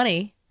that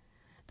money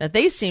that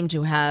they seem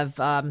to have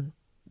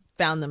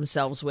found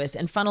themselves with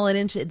and funnel it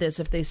into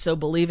this if they so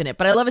believe in it?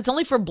 But I love it's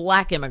only for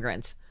black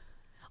immigrants.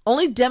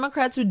 Only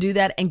Democrats would do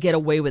that and get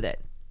away with it.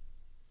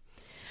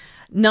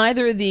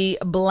 Neither the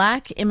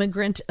Black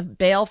Immigrant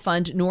Bail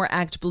Fund nor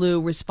Act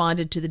Blue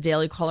responded to the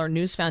Daily Caller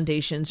News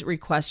Foundation's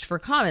request for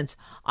comments.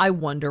 I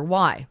wonder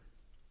why.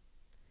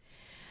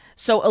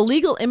 So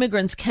illegal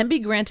immigrants can be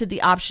granted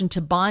the option to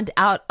bond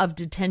out of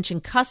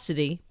detention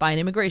custody by an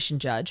immigration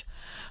judge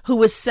who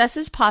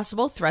assesses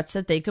possible threats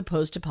that they could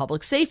pose to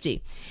public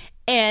safety.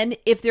 And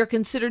if they're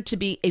considered to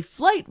be a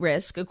flight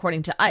risk,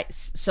 according to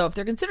ICE. So if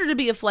they're considered to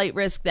be a flight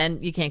risk,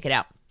 then you can't get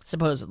out,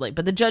 supposedly.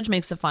 But the judge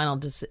makes the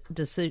final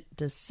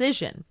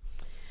decision.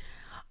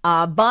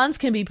 Bonds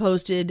can be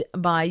posted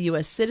by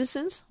U.S.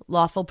 citizens,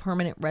 lawful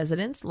permanent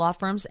residents, law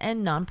firms,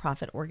 and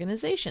nonprofit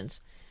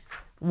organizations.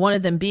 One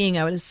of them being,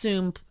 I would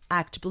assume,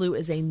 Act Blue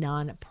is a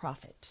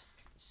nonprofit.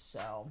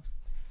 So,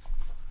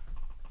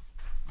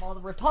 while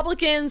the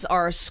Republicans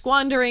are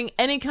squandering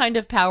any kind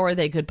of power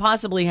they could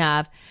possibly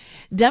have,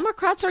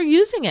 Democrats are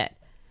using it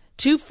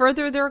to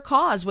further their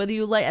cause, whether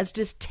you like, as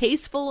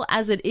distasteful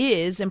as it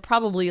is and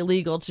probably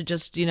illegal to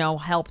just,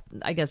 help,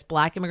 I guess,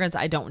 black immigrants.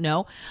 I don't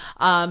know.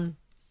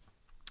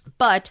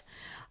 But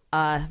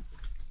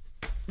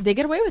they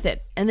get away with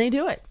it and they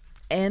do it,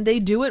 and they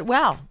do it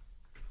well.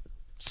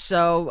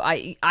 So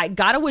I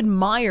got to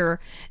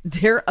admire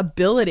their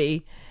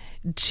ability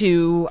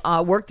to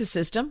work the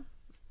system,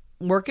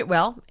 work it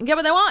well, and get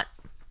what they want.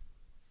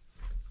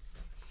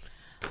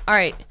 All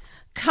right.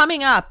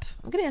 Coming up,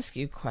 I'm going to ask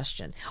you a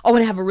question. Oh,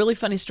 and I have a really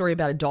funny story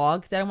about a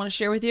dog that I want to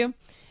share with you.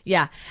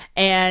 Yeah.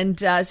 And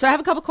so I have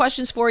a couple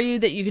questions for you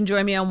that you can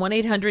join me on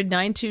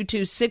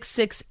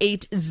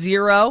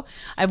 1-800-922-6680.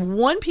 I have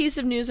one piece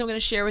of news I'm going to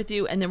share with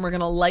you, and then we're going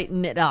to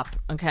lighten it up,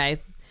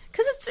 okay?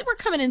 Because we're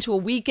coming into a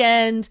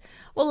weekend.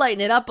 We'll lighten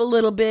it up a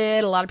little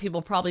bit. A lot of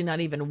people probably not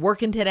even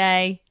working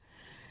today.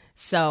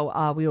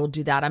 So we will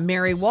do that. I'm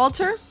Mary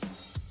Walter.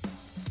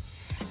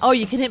 Oh,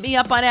 you can hit me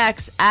up on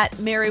X at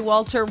Mary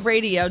Walter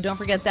Radio. Don't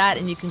forget that.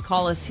 And you can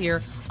call us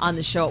here on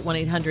the show at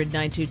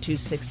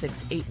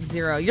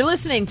 1-800-922-6680. You're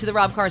listening to The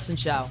Rob Carson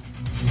Show.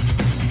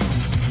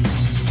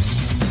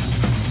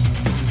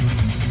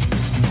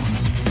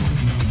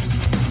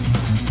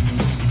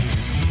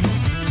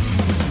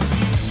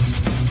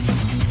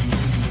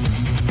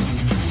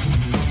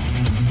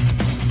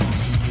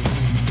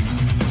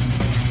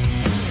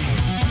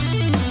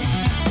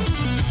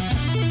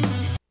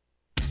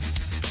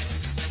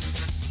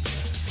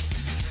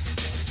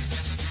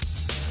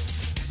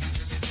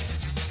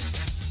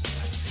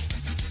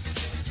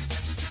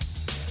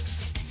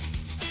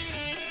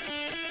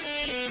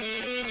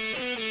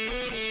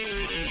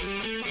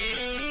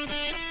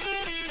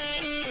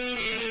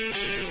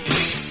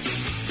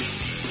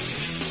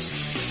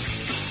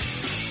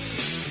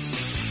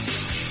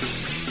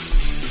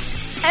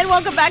 And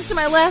welcome back to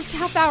my last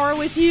half hour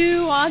with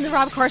you on The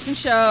Rob Carson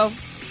Show.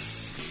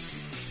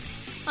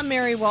 I'm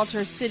Mary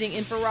Walter, sitting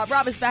in for Rob.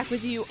 Rob is back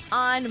with you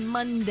on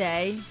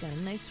Monday. Got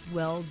a nice,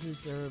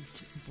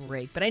 well-deserved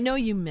break, but I know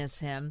you miss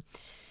him.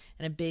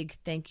 And a big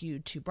thank you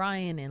to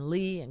Brian and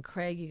Lee and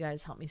Craig. You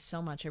guys helped me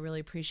so much. I really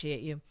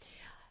appreciate you.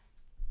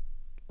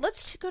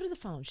 Let's go to the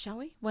phone, shall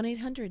we?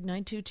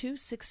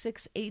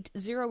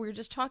 1-800-922-6680. We were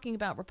just talking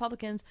about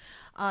Republicans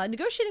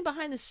negotiating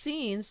behind the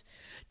scenes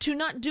to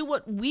not do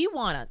what we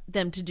want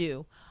them to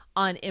do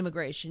on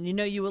immigration. You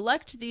know, you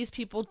elect these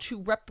people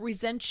to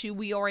represent you.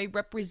 We are a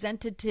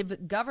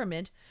representative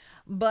government.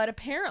 But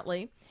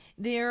apparently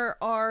there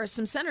are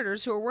some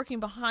senators who are working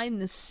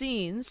behind the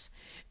scenes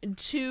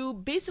to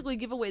basically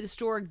give away the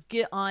store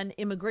on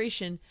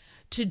immigration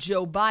to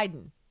Joe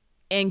Biden,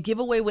 and give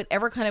away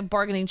whatever kind of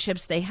bargaining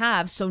chips they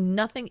have, so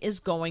nothing is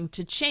going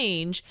to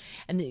change.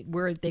 And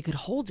where they could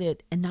hold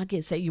it and not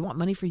say, you want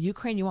money for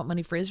Ukraine, you want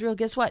money for Israel?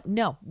 Guess what?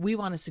 No, we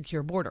want a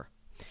secure border.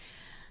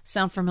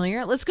 Sound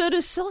familiar? Let's go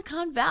to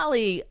Silicon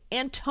Valley.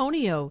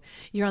 Antonio,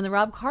 you're on the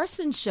Rob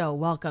Carson Show.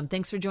 Welcome.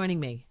 Thanks for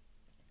joining me.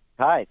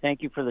 Hi,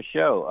 thank you for the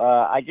show.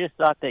 I just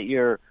thought that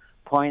your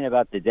point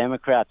about the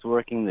Democrats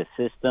working the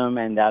system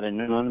and that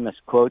anonymous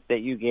quote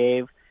that you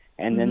gave,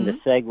 and then the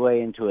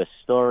segue into a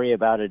story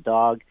about a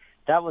dog,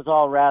 that was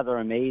all rather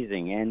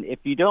amazing. And if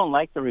you don't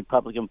like the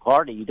Republican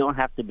Party, you don't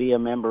have to be a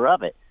member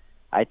of it.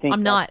 I think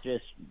I'm not.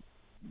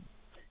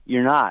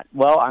 You're not.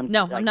 Well, I'm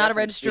not a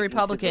registered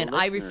Republican.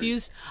 I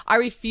refuse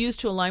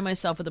to align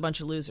myself with a bunch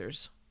of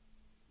losers.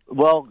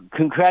 Well,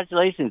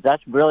 congratulations.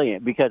 That's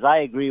brilliant, because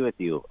I agree with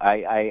you.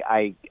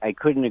 I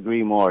couldn't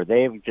agree more.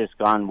 They've just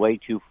gone way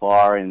too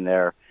far in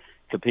their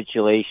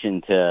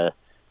capitulation to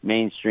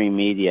mainstream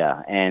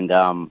media. And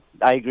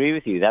I agree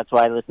with you. That's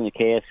why I listen to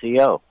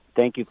KFCO.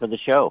 Thank you for the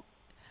show.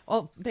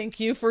 Well, thank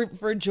you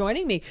for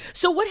joining me.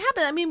 So what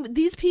happened? I mean,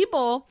 these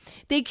people,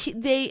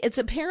 it's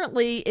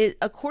apparently,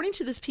 according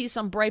to this piece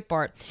on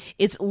Breitbart,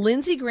 it's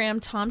Lindsey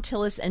Graham, Tom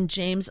Tillis, and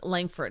James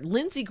Langford.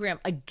 Lindsey Graham,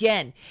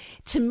 again,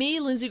 to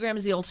me, Lindsey Graham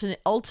is the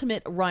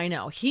ultimate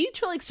rhino. He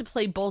likes to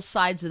play both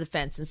sides of the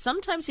fence, and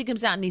sometimes he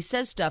comes out and he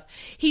says stuff.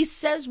 He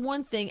says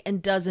one thing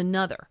and does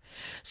another.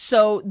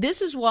 So this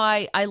is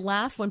why I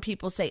laugh when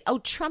people say, "Oh,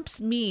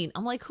 Trump's mean."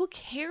 I'm like, who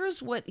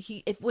cares what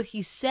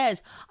he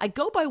says? I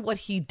go by what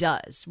he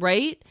does.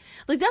 Right?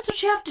 Like, that's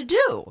what you have to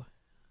do.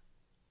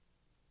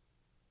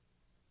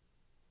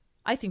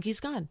 I think he's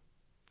gone.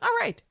 All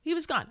right. He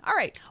was gone. All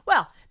right.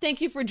 Well,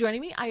 thank you for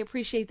joining me. I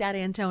appreciate that,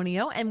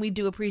 Antonio. And we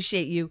do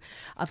appreciate you,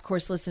 of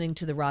course, listening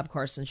to the Rob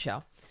Carson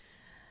Show.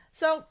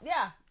 So,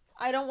 yeah,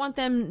 I don't want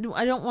them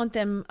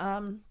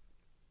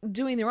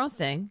doing their own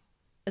thing,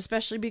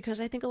 especially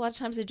because I think a lot of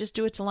times they just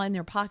do it to line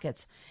their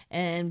pockets.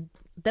 And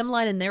them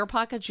lining their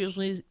pockets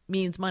usually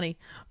means money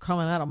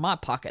coming out of my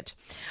pocket.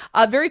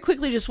 Very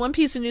quickly, just one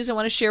piece of news I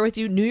want to share with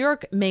you. New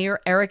York Mayor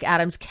Eric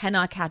Adams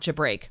cannot catch a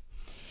break.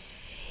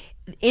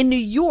 In New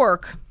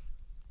York,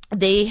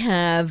 they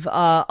have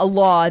a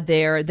law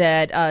there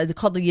that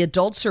called the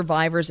Adult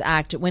Survivors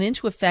Act. It went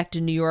into effect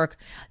in New York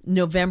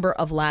November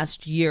of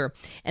last year,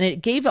 and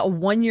it gave a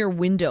 1-year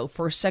window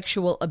for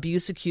sexual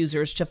abuse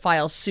accusers to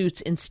file suits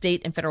in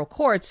state and federal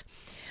courts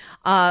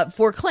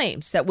for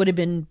claims that would have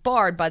been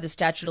barred by the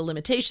statute of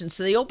limitations.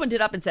 So they opened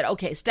it up and said,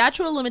 okay,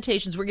 statute of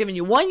limitations, we're giving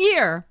you 1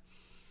 year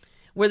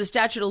where the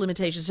statute of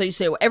limitations. So you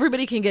say, well,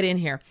 everybody can get in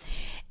here.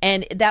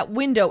 And that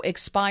window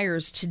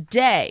expires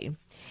today.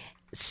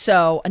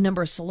 So a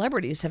number of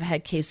celebrities have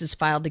had cases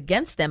filed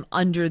against them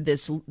under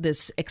this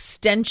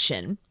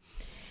extension,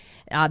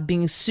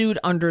 being sued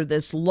under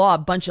this law. A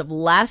bunch of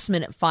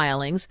last-minute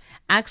filings.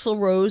 Axl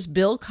Rose,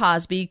 Bill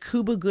Cosby,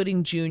 Cuba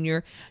Gooding Jr.,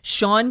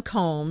 Sean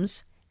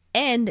Combs,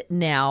 and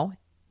now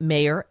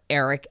Mayor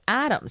Eric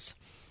Adams.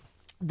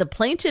 The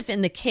plaintiff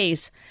in the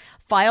case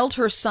filed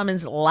her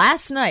summons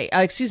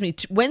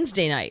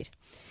Wednesday night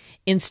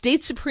in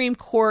state Supreme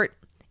Court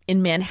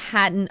in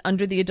Manhattan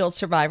under the Adult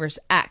Survivors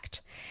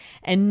Act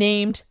and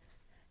named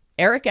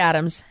Eric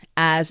Adams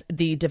as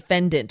the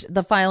defendant.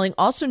 The filing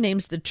also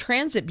names the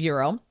Transit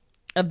Bureau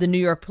of the New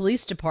York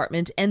Police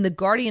Department and the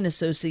Guardian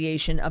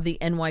Association of the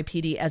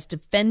NYPD as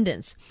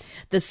defendants.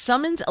 The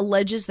summons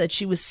alleges that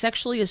she was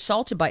sexually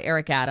assaulted by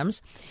Eric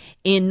Adams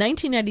in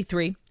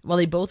 1993 while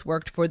they both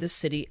worked for the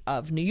city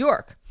of New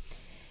York.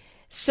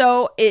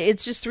 So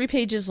it's just 3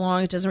 pages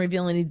long. It doesn't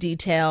reveal any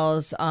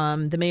details.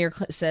 The mayor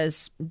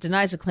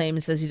denies a claim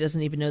and says he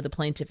doesn't even know the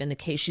plaintiff in the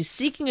case. She's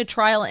seeking a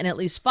trial and at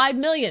least $5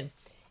 million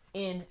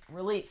in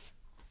relief.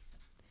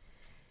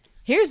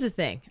 Here's the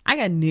thing. I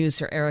got news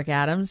for Eric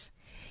Adams.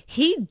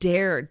 He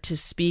dared to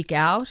speak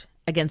out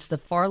against the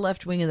far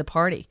left wing of the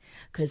party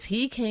because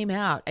he came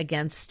out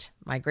against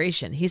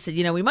migration. He said,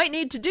 we might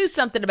need to do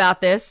something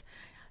about this.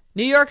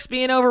 New York's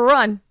being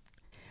overrun.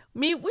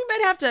 We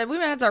might have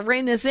to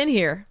rein this in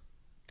here.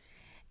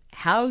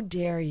 How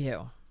dare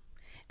you?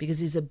 Because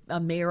he's a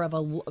mayor of a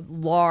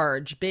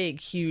large, big,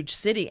 huge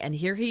city. And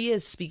here he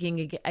is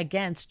speaking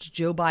against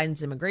Joe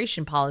Biden's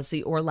immigration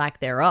policy or lack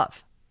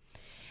thereof.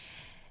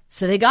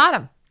 So they got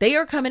him. They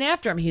are coming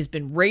after him. He's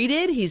been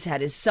raided. He's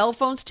had his cell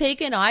phones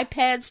taken,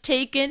 iPads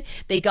taken.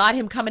 They got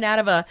him coming out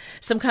of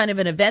some kind of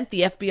an event.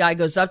 The FBI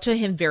goes up to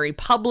him very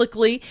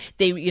publicly.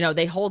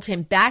 They hold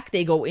him back.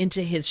 They go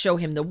into show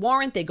him the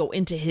warrant. They go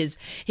into his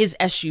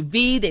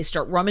SUV. They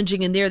start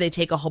rummaging in there. They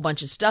take a whole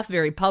bunch of stuff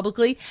very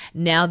publicly.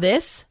 Now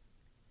this.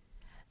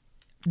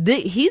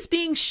 He's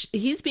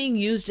being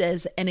used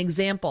as an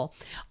example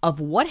of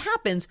what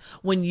happens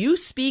when you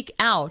speak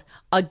out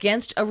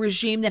against a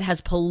regime that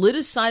has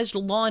politicized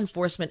law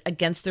enforcement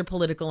against their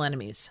political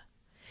enemies.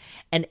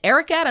 And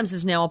Eric Adams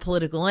is now a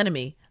political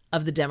enemy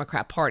of the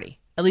Democrat Party,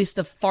 at least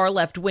the far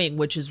left wing,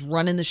 which is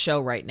running the show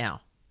right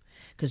now.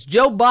 Because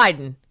Joe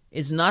Biden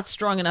is not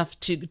strong enough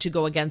to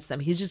go against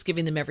them. He's just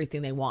giving them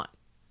everything they want.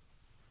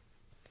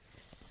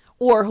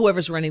 Or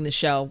whoever's running the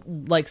show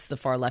likes the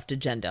far left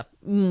agenda,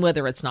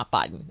 whether it's not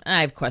Biden. I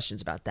have questions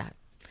about that.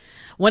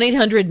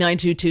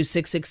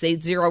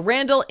 1-800-922-6680.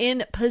 Randall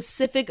in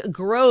Pacific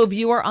Grove,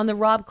 you are on the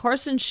Rob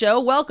Carson Show.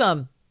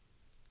 Welcome.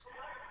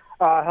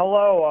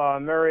 Hello,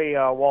 Mary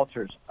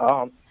Walters.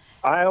 I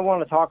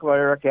want to talk about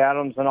Eric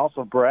Adams and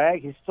also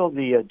Bragg. He's still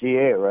the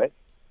DA, right?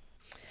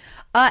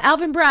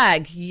 Alvin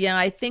Bragg. Yeah,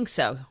 I think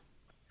so.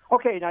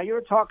 Okay, now you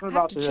were talking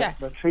about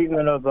the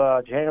treatment of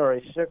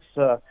January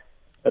 6th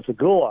at the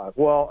Gulag.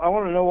 Well, I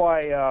want to know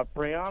why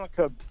Brianna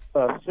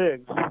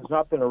Siggs has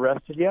not been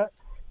arrested yet.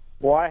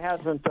 Why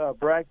hasn't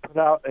Bragg put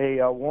out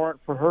a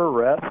warrant for her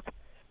arrest,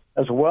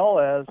 as well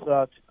as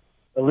at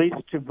least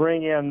to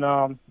bring in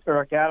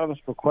Eric Adams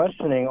for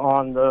questioning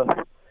on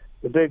the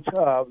big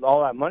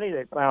all that money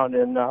they found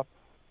in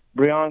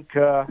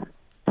Brianna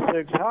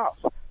Siggs' house?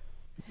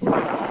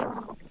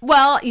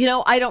 Well,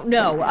 I don't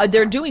know.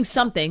 They're doing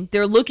something.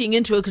 They're looking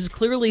into it because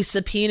clearly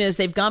subpoenas,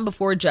 they've gone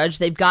before a judge.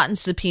 They've gotten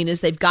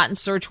subpoenas. They've gotten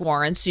search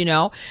warrants,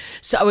 So,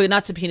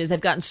 not subpoenas. They've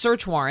gotten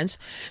search warrants.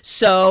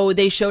 So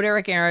they showed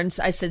Eric Adams,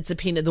 I said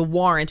subpoena, the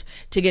warrant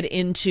to get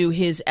into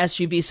his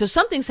SUV. So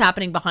something's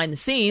happening behind the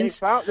scenes.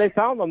 They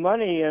found the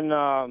money in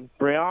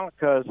Brianna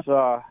Siggs'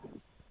 house.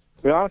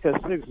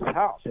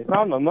 They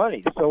found the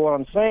money. So what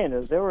I'm saying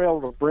is they were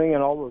able to bring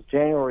in all those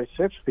January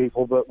 6th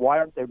people, but why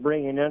aren't they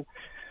bringing in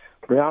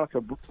Brianna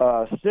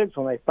Siggs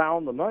when they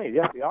found the money? The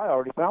FBI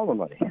already found the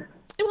money.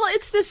 Well,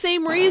 it's the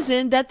same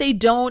reason that they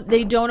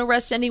don't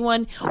arrest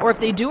anyone, or if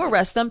they do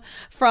arrest them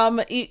from,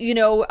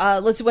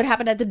 let's see what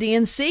happened at the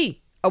DNC.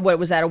 What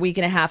was that, a week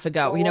and a half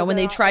ago? When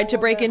they tried to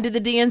break into the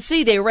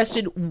DNC, they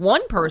arrested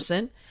one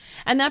person,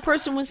 and that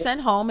person was sent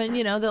home, and,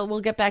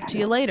 we'll get back to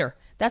you later.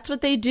 That's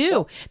what they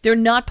do. They're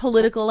not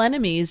political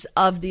enemies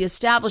of the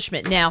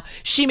establishment. Now,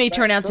 she may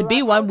turn out to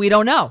be one. We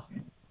don't know.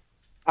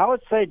 I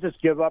would say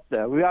just give up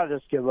there. We ought to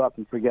just give up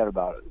and forget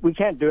about it. We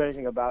can't do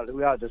anything about it.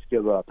 We ought to just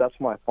give up. That's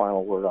my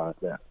final word on it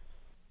there.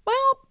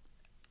 Well,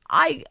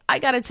 I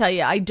got to tell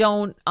you, I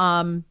don't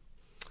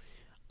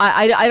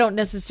I don't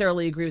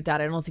necessarily agree with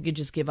that. I don't think you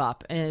just give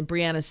up. And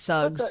Brianna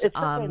Suggs, it's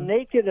a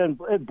naked and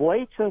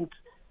blatant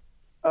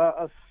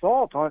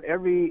assault on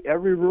every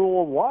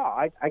rule of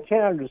law. I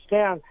can't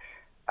understand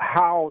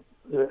how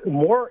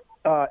more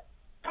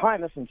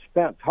time isn't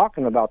spent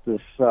talking about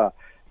this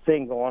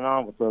thing going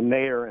on with the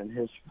mayor and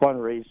his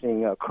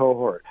fundraising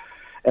cohort,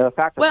 and the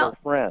fact that they're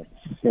friends,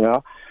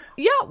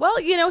 Yeah, well,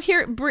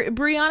 here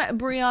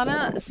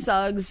Brianna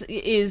Suggs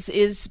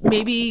is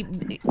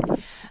maybe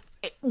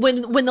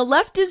when the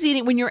left is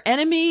eating, when your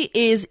enemy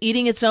is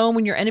eating its own,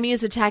 when your enemy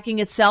is attacking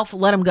itself,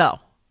 let them go.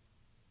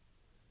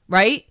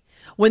 Right?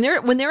 When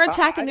they're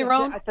attacking their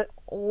own,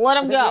 let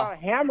them go. We got to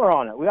hammer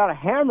on it. We got to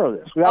hammer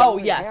this. We got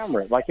to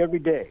hammer it like every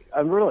day.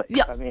 Really.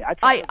 Yeah. I mean,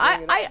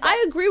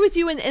 I agree with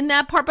you in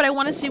that part, but I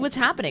want to see what's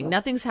happening.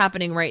 Nothing's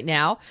happening right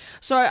now,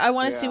 so I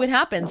want to see what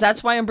happens.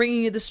 That's why I'm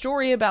bringing you the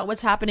story about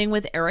what's happening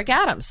with Eric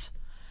Adams.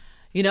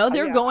 You know,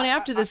 they're going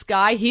after this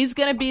guy. He's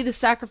going to be the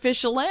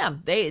sacrificial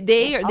lamb.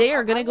 They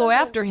are going to go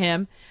after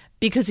him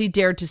because he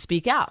dared to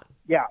speak out.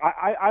 Yeah,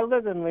 I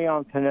live in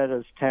Leon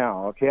Panetta's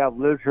town, okay? I've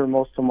lived here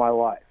most of my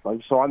life.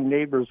 So I'm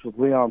neighbors with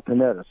Leon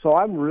Panetta. So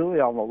I'm really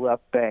on the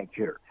left bank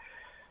here.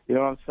 You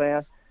know what I'm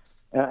saying?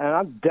 And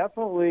I'm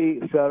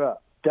definitely fed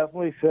up.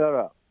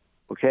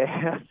 Okay?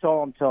 That's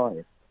all I'm telling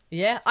you.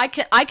 Yeah, I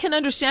can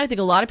understand. I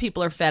think a lot of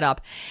people are fed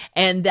up.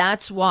 And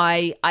that's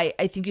why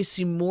I think you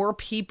see more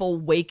people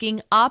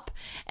waking up.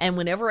 And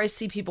whenever I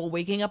see people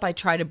waking up, I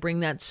try to bring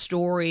that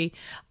story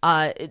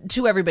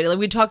to everybody. Like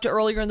we talked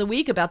earlier in the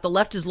week about the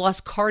left has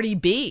lost Cardi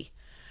B.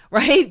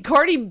 Right?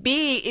 Cardi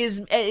B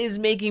is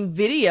making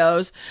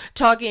videos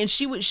talking, and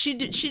she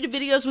did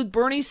videos with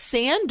Bernie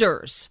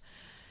Sanders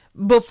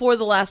before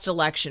the last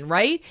election,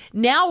 right?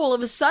 Now, all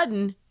of a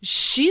sudden,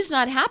 she's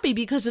not happy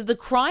because of the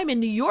crime in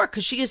New York,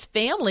 because she has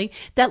family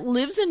that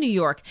lives in New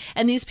York.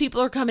 And these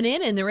people are coming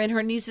in and they're in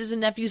her nieces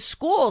and nephews'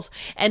 schools,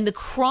 and the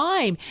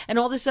crime and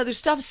all this other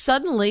stuff.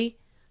 Suddenly,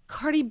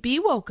 Cardi B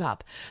woke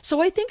up.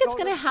 So I think it's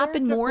going to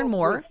happen more and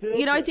more.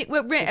 You know, I think,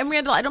 and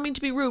Randall, I don't mean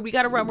to be rude. We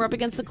got to run. We're up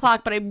against the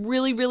clock, but I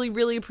really, really,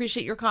 really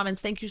appreciate your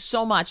comments. Thank you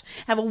so much.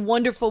 Have a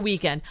wonderful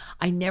weekend.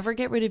 I never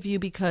get rid of you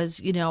because,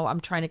 you know,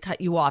 I'm trying to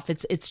cut you off.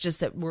 It's just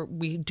that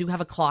we do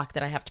have a clock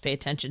that I have to pay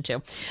attention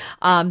to.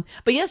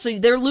 But yeah, so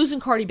they're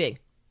losing Cardi B.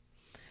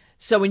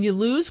 So when you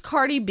lose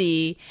Cardi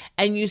B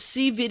and you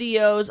see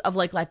videos of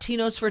like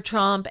Latinos for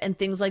Trump and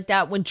things like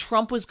that, when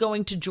Trump was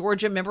going to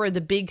Georgia, remember the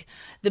big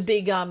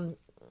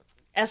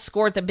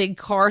escort, the big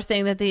car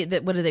thing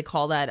that what do they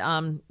call that?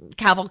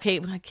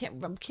 Cavalcade. I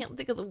can't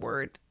think of the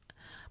word.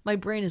 My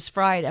brain is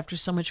fried after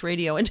so much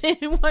radio in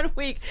 1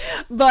 week.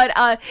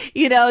 But,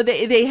 you know,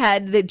 they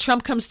had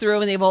Trump comes through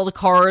and they have all the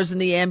cars and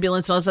the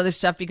ambulance and all this other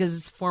stuff because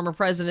it's former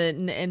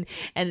president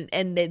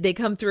and they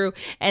come through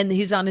and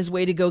he's on his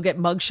way to go get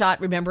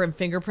mugshot, remember, and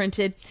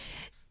fingerprinted.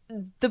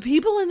 The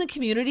people in the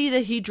community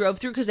that he drove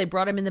through, because they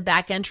brought him in the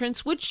back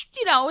entrance, which,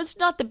 you know, is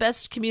not the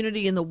best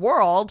community in the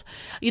world.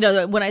 You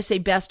know, when I say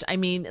best, I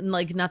mean,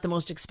 like, not the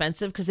most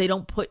expensive, because they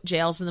don't put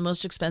jails in the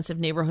most expensive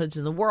neighborhoods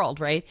in the world,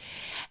 right?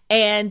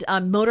 And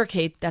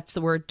motorcade, that's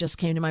the word, just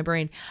came to my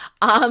brain.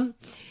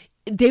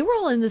 They were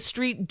all in the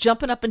street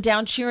jumping up and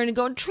down, cheering and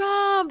going,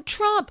 Trump,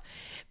 Trump.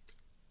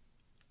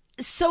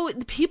 So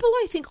people,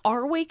 I think,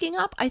 are waking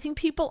up. I think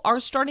people are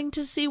starting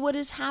to see what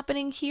is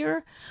happening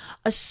here,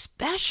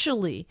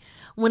 especially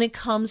when it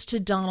comes to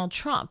Donald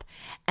Trump.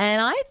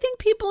 And I think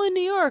people in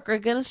New York are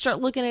going to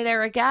start looking at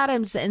Eric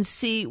Adams and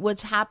see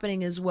what's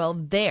happening as well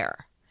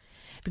there.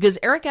 Because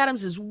Eric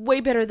Adams is way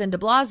better than de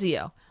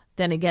Blasio.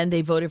 Then again,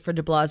 they voted for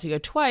de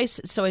Blasio twice,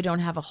 so I don't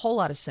have a whole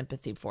lot of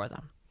sympathy for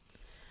them.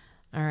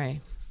 All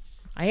right.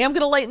 I am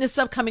going to lighten this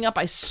up coming up.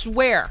 I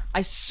swear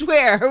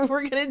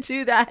we're going to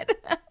do that.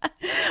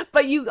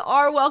 But you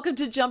are welcome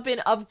to jump in,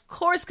 of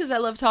course, because I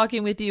love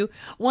talking with you.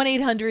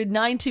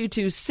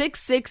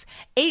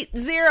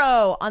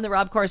 1-800-922-6680 on The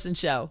Rob Carson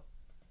Show.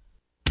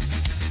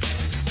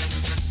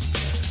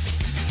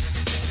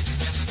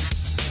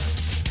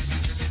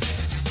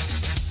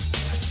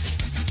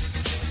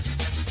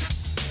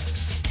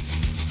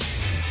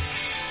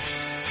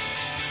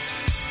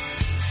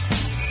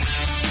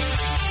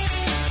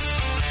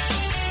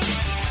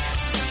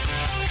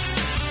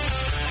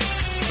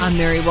 I'm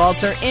Mary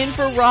Walter, in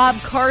for Rob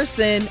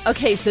Carson.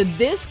 Okay, so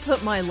this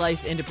put my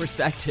life into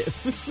perspective.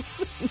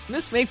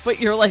 This may put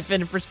your life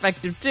into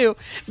perspective, too.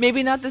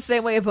 Maybe not the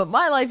same way I put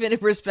my life into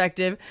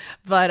perspective,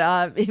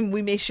 but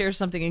we may share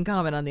something in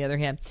common on the other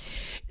hand.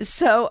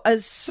 So a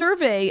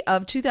survey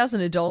of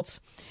 2,000 adults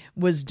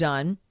was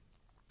done,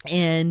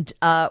 and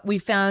we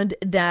found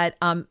that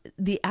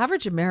the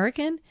average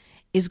American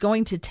is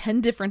going to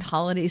 10 different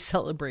holiday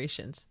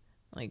celebrations.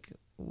 Like,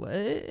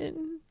 what?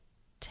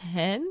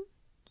 10?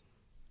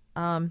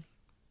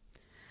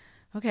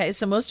 Okay,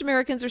 so most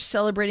Americans are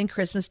celebrating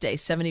Christmas Day,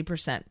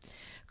 70%.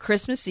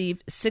 Christmas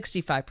Eve,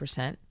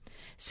 65%.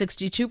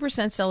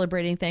 62%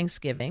 celebrating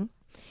Thanksgiving.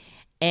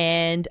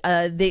 And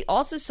they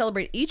also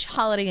celebrate each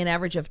holiday an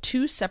average of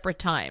 2 separate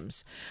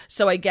times.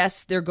 So I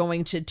guess they're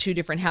going to 2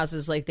 different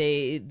houses, like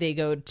they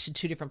go to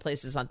 2 different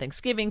places on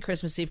Thanksgiving,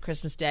 Christmas Eve,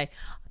 Christmas Day.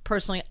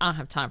 Personally, I don't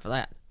have time for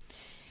that.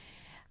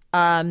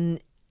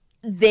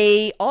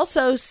 They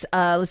also,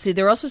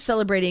 they're also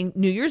celebrating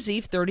New Year's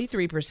Eve,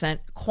 33%,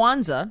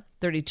 Kwanzaa,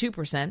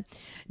 32%,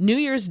 New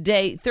Year's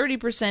Day,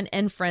 30%,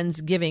 and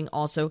Friendsgiving,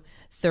 also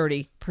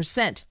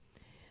 30%.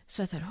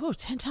 So I thought,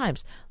 10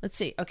 times. Let's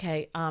see.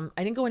 Okay, I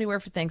didn't go anywhere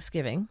for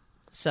Thanksgiving.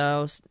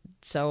 But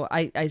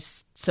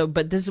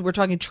we're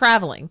talking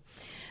traveling.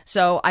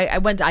 So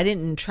I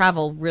didn't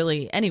travel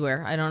really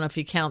anywhere. I don't know if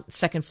you count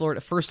second floor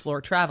to first floor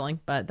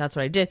traveling, but that's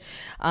what I did.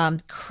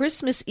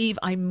 Christmas Eve,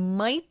 we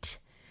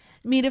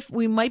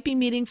might be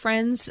meeting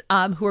friends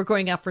who are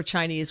going out for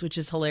Chinese, which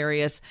is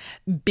hilarious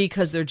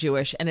because they're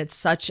Jewish. And it's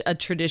such a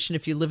tradition.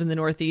 If you live in the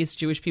Northeast,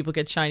 Jewish people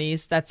get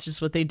Chinese. That's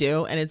just what they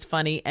do. And it's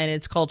funny and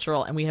it's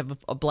cultural and we have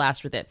a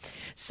blast with it.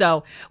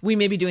 So we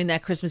may be doing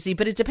that Christmas Eve,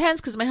 but it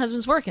depends because my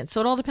husband's working. So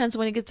it all depends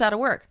when he gets out of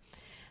work.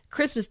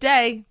 Christmas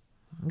Day,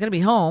 I'm going to be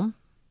home.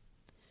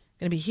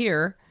 going to be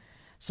here,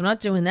 so I'm not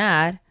doing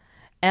that.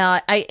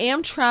 I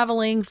am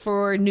traveling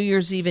for New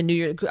Year's Eve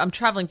and I'm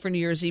traveling for New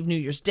Year's Eve, New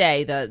Year's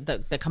Day,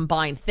 the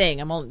combined thing.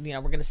 We're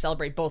going to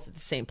celebrate both at the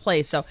same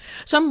place. So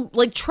I'm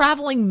like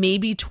traveling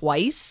maybe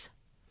twice.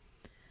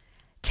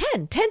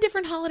 10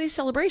 different holiday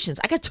celebrations.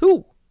 I got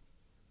 2.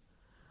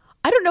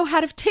 I don't know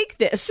how to take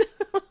this.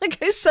 Like,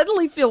 I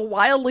suddenly feel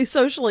wildly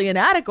socially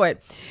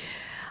inadequate.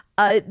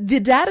 The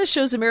data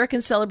shows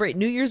Americans celebrate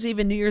New Year's Eve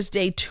and New Year's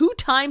Day 2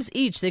 times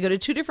each. They go to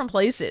 2 different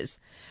places.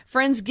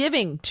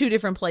 Friendsgiving, 2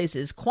 different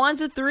places.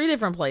 Kwanzaa, 3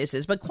 different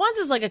places. But Kwanzaa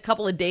is like a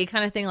couple of day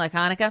kind of thing like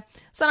Hanukkah.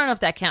 So I don't know if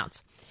that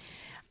counts.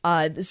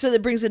 So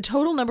that brings the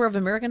total number of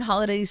American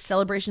holiday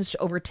celebrations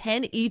to over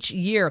 10 each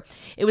year.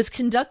 It was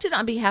conducted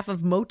on behalf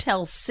of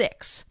Motel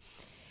 6.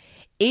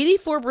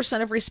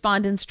 84% of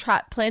respondents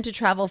plan to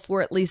travel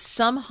for at least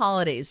some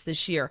holidays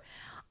this year.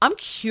 I'm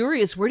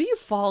curious, where do you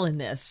fall in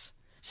this?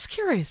 Just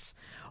curious.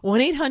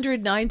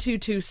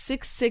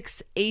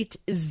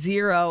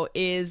 1-800-922-6680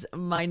 is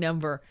my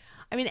number.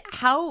 I mean,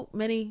 how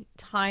many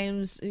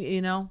times,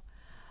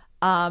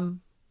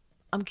 I'm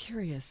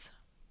curious.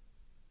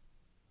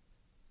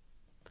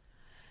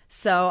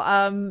 So,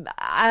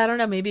 I don't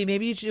know, maybe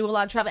you do a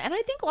lot of traveling. And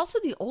I think also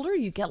the older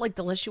you get, like,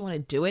 the less you want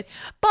to do it.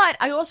 But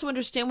I also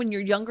understand when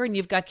you're younger and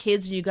you've got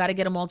kids and you got to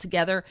get them all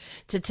together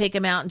to take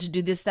them out and to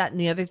do this, that, and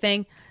the other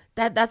thing.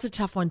 That's a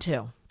tough one,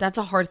 too. That's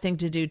a hard thing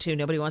to do, too.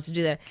 Nobody wants to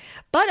do that.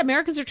 But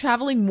Americans are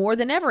traveling more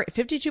than ever.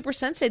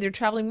 52% say they're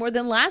traveling more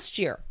than last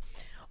year.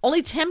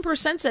 Only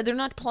 10% said they're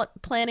not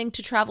planning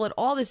to travel at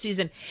all this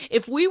season.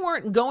 If we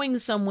weren't going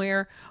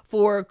somewhere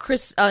for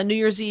New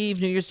Year's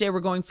Eve, New Year's Day, we're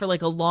going for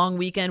like a long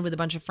weekend with a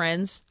bunch of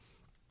friends,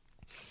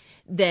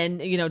 then,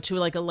 to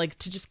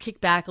just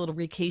kick back, a little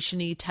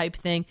vacation-y type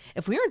thing.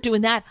 If we aren't doing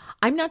that,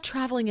 I'm not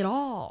traveling at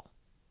all.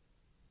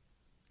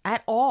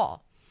 At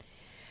all.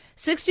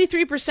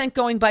 63%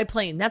 going by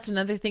plane. That's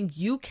another thing.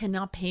 You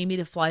cannot pay me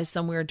to fly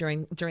somewhere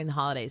during the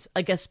holidays.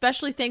 Like,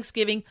 especially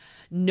Thanksgiving.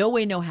 No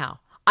way, no how.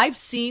 I've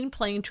seen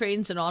plane,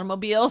 trains, and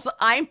automobiles.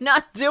 I'm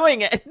not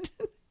doing it.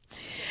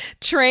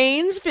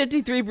 Trains,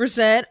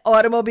 53%.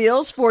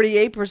 Automobiles,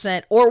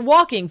 48%. Or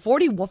walking,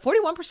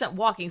 41%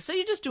 walking. So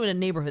you're just doing a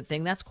neighborhood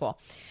thing. That's cool.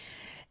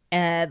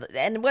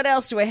 And what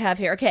else do I have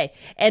here? Okay.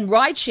 And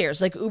ride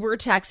shares, like Uber or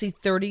taxi,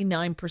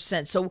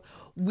 39%. So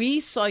we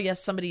saw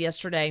somebody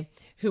yesterday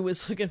who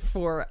was looking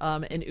for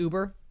an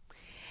Uber,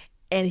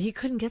 and he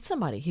couldn't get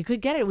somebody. He could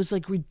get it. It was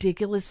like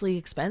ridiculously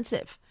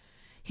expensive.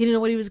 He didn't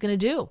know what he was going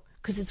to do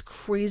because it's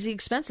crazy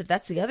expensive.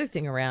 That's the other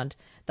thing around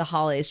the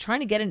holidays.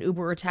 Trying to get an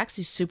Uber or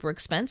taxi is super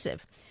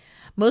expensive.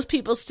 Most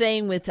people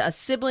staying with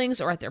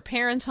siblings or at their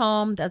parents'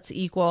 home, that's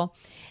equal.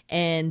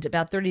 And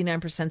about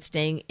 39%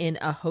 staying in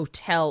a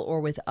hotel or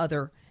with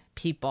other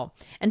people.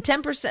 And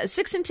 10%,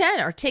 6 in 10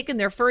 are taking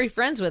their furry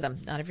friends with them.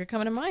 Not if you're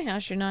coming to my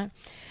house, you're not.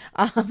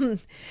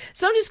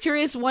 So I'm just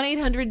curious,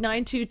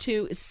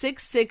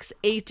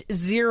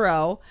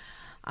 1-800-922-6680.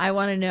 I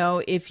want to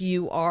know if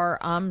you are,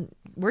 how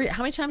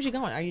many times are you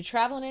going? Are you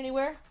traveling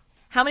anywhere?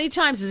 How many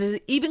times? Is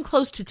it even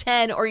close to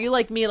 10? Or are you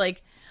like me,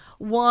 like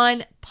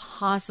 1,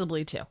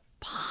 possibly 2?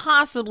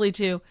 Possibly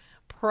 2,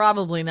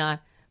 probably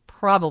not,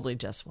 probably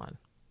just 1.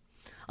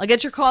 I'll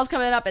get your calls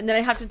coming up, and then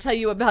I have to tell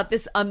you about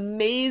this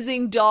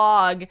amazing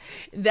dog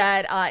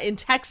that in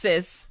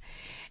Texas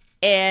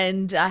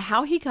and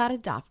how he got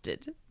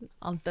adopted.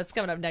 That's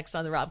coming up next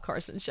on The Rob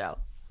Carson Show.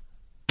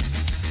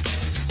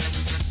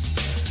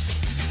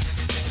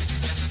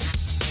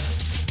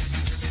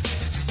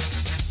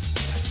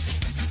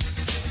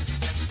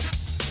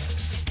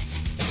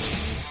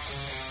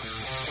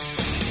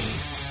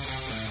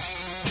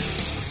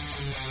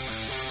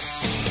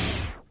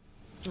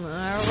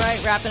 All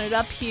right, wrapping it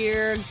up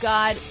here.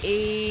 Got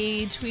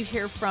a tweet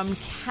here from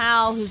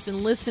Cal, who's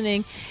been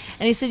listening.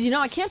 And he said,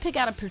 I can't pick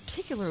out a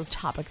particular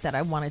topic that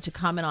I wanted to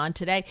comment on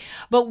today,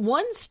 but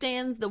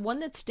the one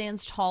that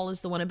stands tall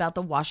is the one about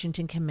the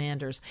Washington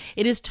Commanders.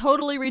 It is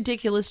totally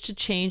ridiculous to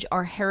change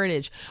our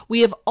heritage.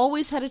 We have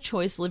always had a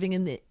choice living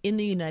in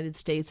the United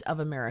States of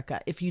America.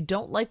 If you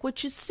don't like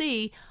what you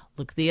see,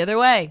 look the other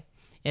way.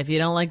 If you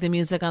don't like the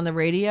music on the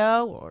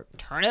radio, or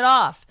turn it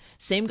off.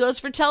 Same goes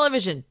for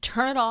television.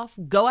 Turn it off.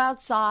 Go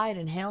outside,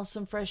 inhale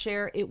some fresh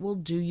air. It will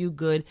do you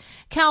good.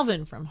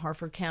 Calvin from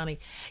Harford County.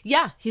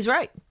 Yeah, he's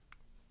right.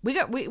 We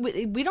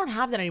don't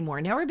have that anymore.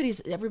 Now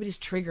everybody's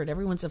triggered.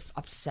 Everyone's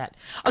upset.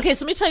 Okay,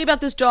 so let me tell you about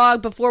this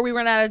dog before we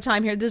run out of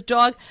time here. This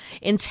dog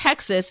in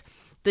Texas,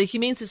 the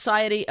Humane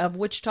Society of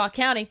Wichita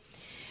County,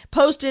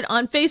 posted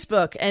on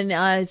Facebook, and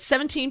a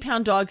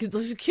 17-pound dog. It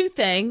looks a cute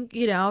thing,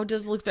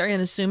 doesn't look very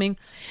unassuming.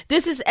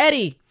 This is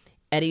Eddie.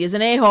 Eddie is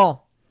an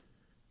a-hole,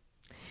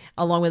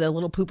 along with a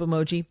little poop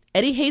emoji.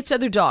 Eddie hates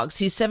other dogs.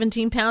 He's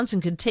 17 pounds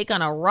and could take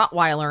on a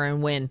Rottweiler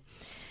and win.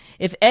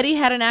 If Eddie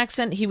had an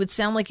accent, he would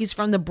sound like he's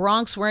from the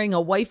Bronx wearing a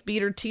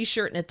wife-beater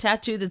t-shirt and a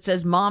tattoo that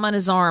says Mom on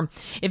his arm.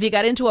 If you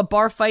got into a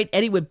bar fight,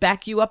 Eddie would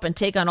back you up and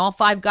take on all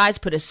 5 guys,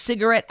 put a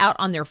cigarette out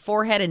on their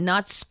forehead, and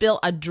not spill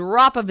a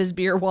drop of his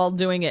beer while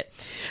doing it.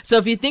 So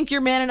if you think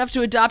you're man enough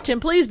to adopt him,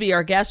 please be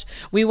our guest.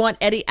 We want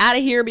Eddie out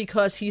of here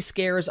because he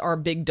scares our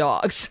big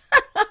dogs.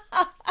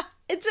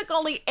 It took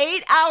only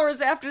 8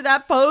 hours after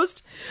that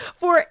post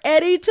for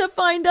Eddie to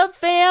find a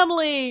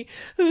family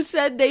who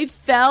said they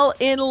fell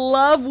in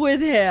love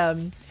with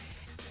him.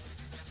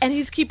 And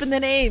he's keeping the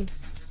name.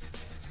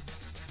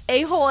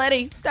 A-hole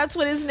Eddie. That's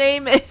what his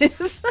name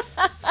is.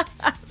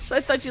 So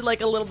I thought you'd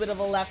like a little bit of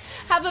a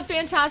laugh. Have a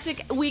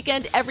fantastic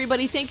weekend,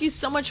 everybody. Thank you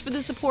so much for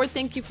the support.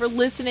 Thank you for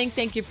listening.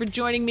 Thank you for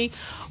joining me.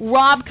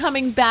 Rob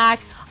coming back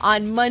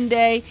on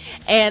Monday.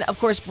 And, of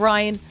course,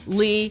 Brian,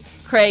 Lee,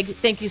 Craig,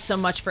 thank you so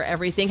much for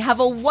everything. Have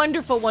a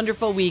wonderful,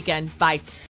 wonderful weekend. Bye.